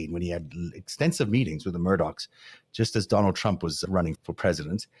 2016, when he had extensive meetings with the Murdochs, just as Donald Trump was running for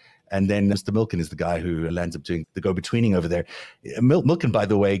president. And then Mr. Milchan is the guy who lands up doing the go-betweening over there. Milchan, by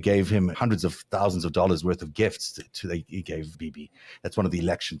the way, gave him hundreds of thousands of dollars worth of gifts he gave Bibi. That's one of the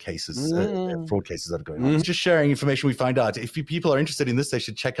election cases, fraud cases that are going on. Just sharing information we find out. If people are interested in this, they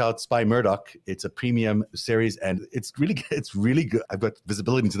should check out Spy Murdoch. It's a premium series, and it's really good. I've got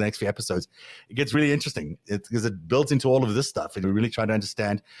visibility into the next few episodes. It gets really interesting because it builds into all of this stuff, and we're really trying to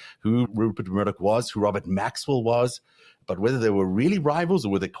understand who Rupert Murdoch was, who Robert Maxwell was, but whether they were really rivals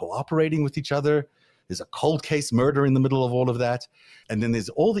or were they cooperating with each other. There's a cold case murder in the middle of all of that. And then there's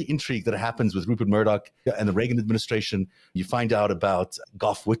all the intrigue that happens with Rupert Murdoch and the Reagan administration. You find out about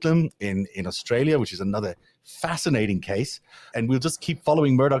Gough Whitlam in Australia, which is another fascinating case. And we'll just keep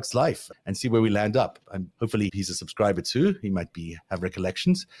following Murdoch's life and see where we land up. And hopefully he's a subscriber too. He might have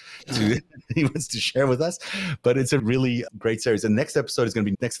recollections he wants to share with us. But it's a really great series. And the next episode is going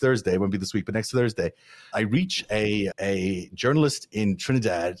to be next Thursday. It won't be this week, but next Thursday. I reach a journalist in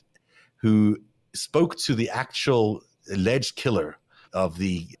Trinidad who spoke to the actual alleged killer of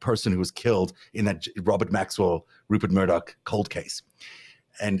the person who was killed in that Robert Maxwell, Rupert Murdoch cold case.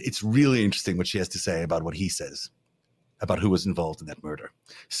 And it's really interesting what she has to say about what he says about who was involved in that murder.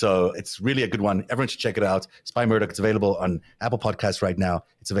 So it's really a good one. Everyone should check it out. Spy Murdoch. It's available on Apple Podcasts right now.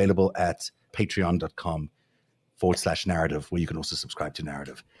 It's available at patreon.com/narrative, where you can also subscribe to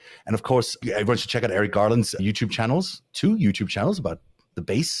Narrative. And of course, everyone should check out Eric Garland's YouTube channels, 2 YouTube channels about the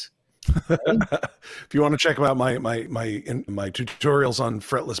base. If you want to check out my tutorials on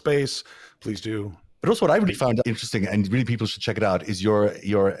fretless bass, please do. But also what I really found interesting, and really people should check it out, is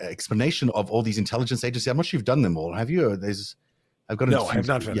your explanation of all these intelligence agencies. I'm not sure you've done them all, have you? I have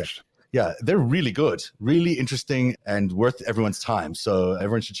not finished. Yeah, they're really good, really interesting, and worth everyone's time. So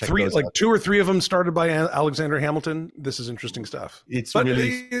everyone should check those out. 2 or 3 of them started by Alexander Hamilton. This is interesting stuff. It's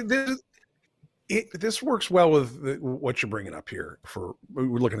this works well with what you're bringing up here. We're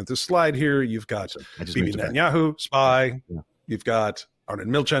looking at this slide here. You've got Bibi Netanyahu, spy. Yeah. You've got Arnon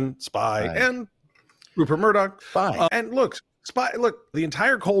Milchan, spy, and Rupert Murdoch, spy. And look, the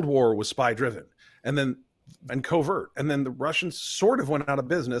entire Cold War was spy driven, and covert. And then the Russians sort of went out of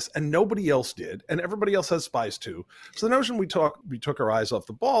business and nobody else did. And everybody else has spies too. So the notion we took our eyes off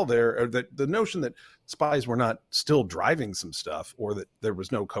the ball there, or that the notion that spies were not still driving some stuff, or that there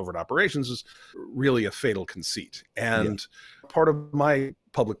was no covert operations, is really a fatal conceit. And part of my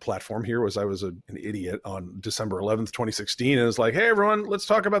public platform here was I was an idiot on December 11th, 2016. And it was like, hey, everyone, let's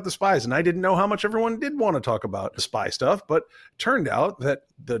talk about the spies. And I didn't know how much everyone did want to talk about the spy stuff. But turned out that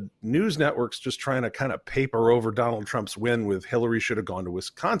the news networks just trying to kind of paper over Donald Trump's win with Hillary should have gone to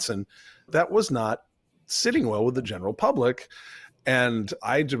Wisconsin, that was not sitting well with the general public. And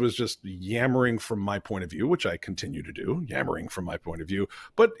I was just yammering from my point of view, which I continue to do, yammering from my point of view.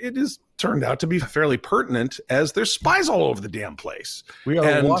 But it has turned out to be fairly pertinent, as there's spies all over the damn place. We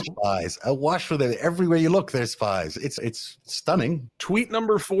are awash for them. Everywhere you look, there's spies. It's stunning. Tweet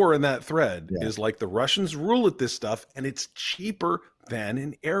number 4 in that thread is like, the Russians rule at this stuff, and it's cheaper than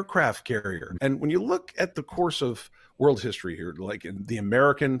an aircraft carrier. And when you look at the course of world history here, like in the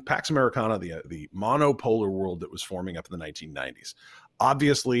American Pax Americana, the monopolar world that was forming up in the 1990s,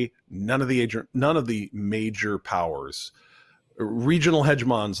 obviously none of the major powers, regional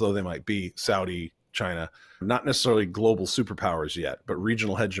hegemons though they might be, Saudi, China, not necessarily global superpowers yet, but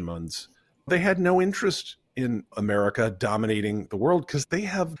regional hegemons, they had no interest in America dominating the world because they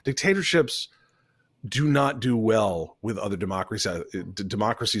have dictatorships do not do well with other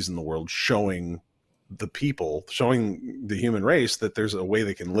democracies in the world, showing the people, showing the human race that there's a way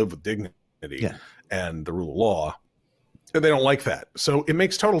they can live with dignity and the rule of law. And they don't like that. So it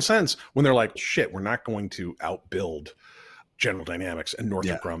makes total sense when they're like, shit, we're not going to outbuild General Dynamics and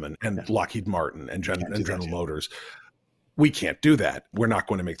Northrop Grumman and Lockheed Martin and General Motors. We can't do that. We're not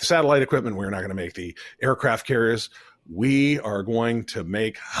going to make the satellite equipment. We're not going to make the aircraft carriers. We are going to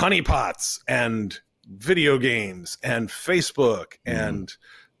make honeypots and video games and Facebook and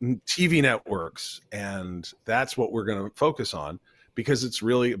TV networks. And that's what we're going to focus on, because it's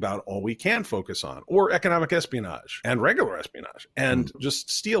really about all we can focus on, or economic espionage and regular espionage, and just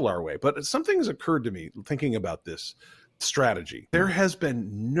steal our way. But something has occurred to me thinking about this strategy. There has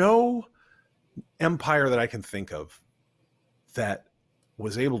been no empire that I can think of that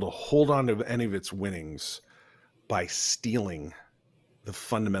was able to hold on to any of its winnings by stealing the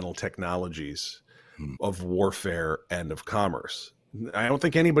fundamental technologies of warfare and of commerce. I don't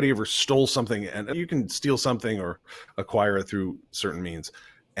think anybody ever stole something, and you can steal something or acquire it through certain means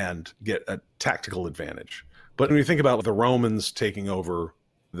and get a tactical advantage. But when you think about the Romans taking over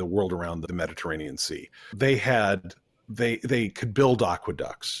the world around the Mediterranean Sea, they could build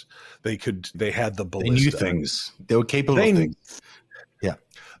aqueducts. They had the ballista. They knew things. They were capable of things. Yeah.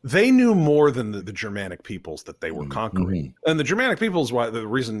 They knew more than the Germanic peoples that they were conquering. And the Germanic peoples, why the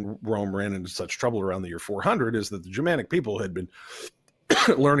reason Rome ran into such trouble around the year 400 is that the Germanic people had been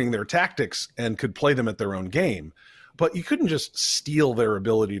learning their tactics and could play them at their own game. But you couldn't just steal their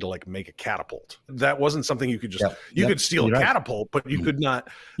ability to like make a catapult. That wasn't something you could just, you could steal a catapult, but you could not.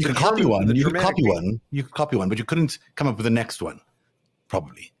 You could copy one. You could copy one, but you couldn't come up with the next one.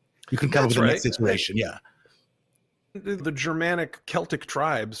 Probably. You couldn't come up with the next iteration. Yeah. The Germanic Celtic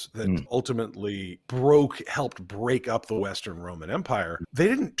tribes that ultimately helped break up the Western Roman Empire, they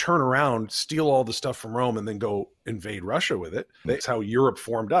didn't turn around, steal all the stuff from Rome, and then go invade Russia with it. That's how Europe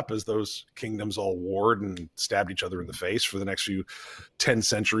formed up, as those kingdoms all warred and stabbed each other in the face for the next 10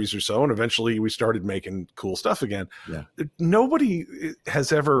 centuries or so. And eventually we started making cool stuff again. Yeah. Nobody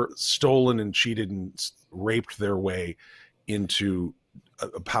has ever stolen and cheated and raped their way into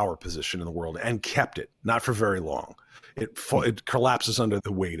a power position in the world and kept it, not for very long. It collapses under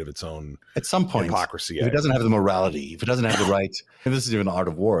the weight of its own at some point hypocrisy. If it doesn't have the morality, if it doesn't have the right, and this is even the art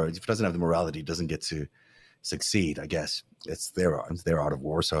of war, if it doesn't have the morality, it doesn't get to succeed. I guess it's their art of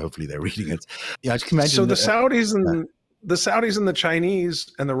war. So hopefully they're reading it. Yeah, I can imagine. So the Saudis and the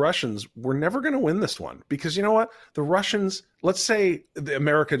Chinese and the Russians were never going to win this one, because you know what? The Russians, let's say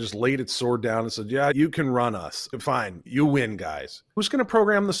America just laid its sword down and said, yeah, you can run us. Fine. You win, guys. Who's going to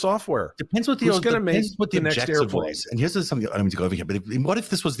program the software? Depends what the objective was. And here's something I don't mean to go over here, but what if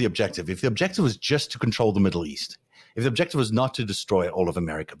this was the objective? If the objective was just to control the Middle East, if the objective was not to destroy all of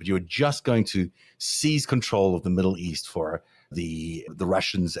America, but you were just going to seize control of the Middle East for the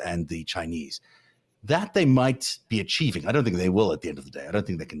Russians and the Chinese, that they might be achieving. I don't think they will at the end of the day. I don't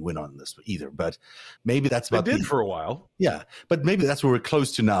think they can win on this either, but maybe that's about they did for a while. Yeah, but maybe that's where we're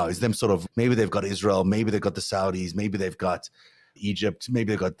close to now, is them sort of, maybe they've got Israel, maybe they've got the Saudis, maybe they've got Egypt,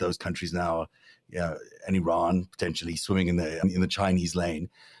 maybe they've got those countries now, and Iran potentially swimming in the Chinese lane.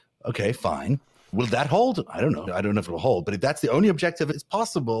 Okay, fine. Will that hold? I don't know. I don't know if it'll hold, but if that's the only objective, it's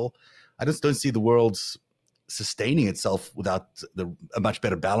possible. I just don't see the world sustaining itself without a much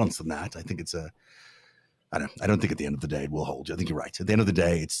better balance than that. I think I don't think at the end of the day it will hold. I think you're right. At the end of the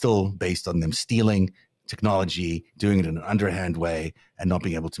day, it's still based on them stealing technology, doing it in an underhand way, and not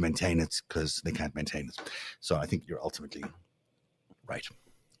being able to maintain it because they can't maintain it. So I think you're ultimately right.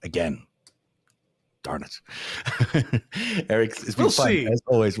 Again, darn it. Eric, it's been fun as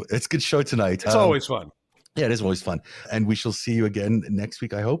always. It's a good show tonight. It's always fun. Yeah, it is always fun. And we shall see you again next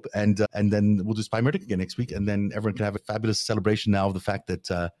week, I hope. And then we'll do Spy Murdoch again next week. And then everyone can have a fabulous celebration now of the fact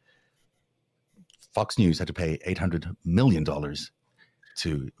that Fox News had to pay $800 million to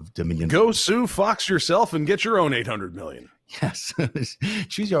Dominion. Go sue Fox yourself and get your own $800 million. Yes.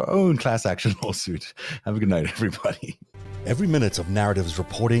 Choose your own class action lawsuit. Have a good night, everybody. Every minute of Narratives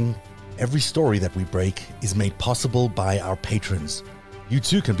reporting, every story that we break is made possible by our patrons. You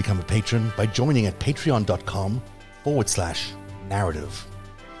too can become a patron by joining at patreon.com/narrative.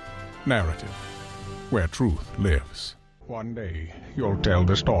 Narrative, where truth lives. One day, you'll tell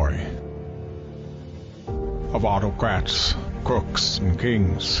the story of autocrats, crooks, and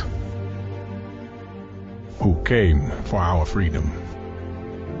kings who came for our freedom.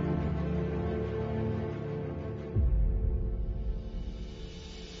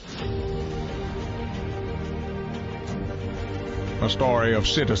 A story of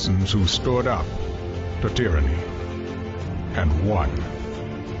citizens who stood up to tyranny and won.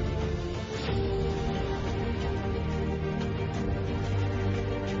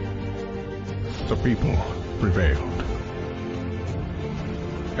 The people prevailed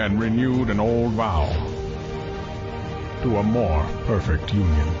and renewed an old vow to a more perfect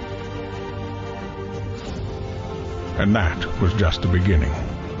union. And that was just the beginning.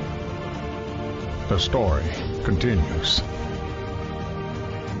 The story continues.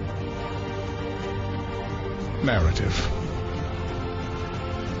 Narrative,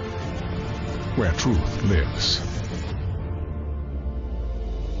 where truth lives.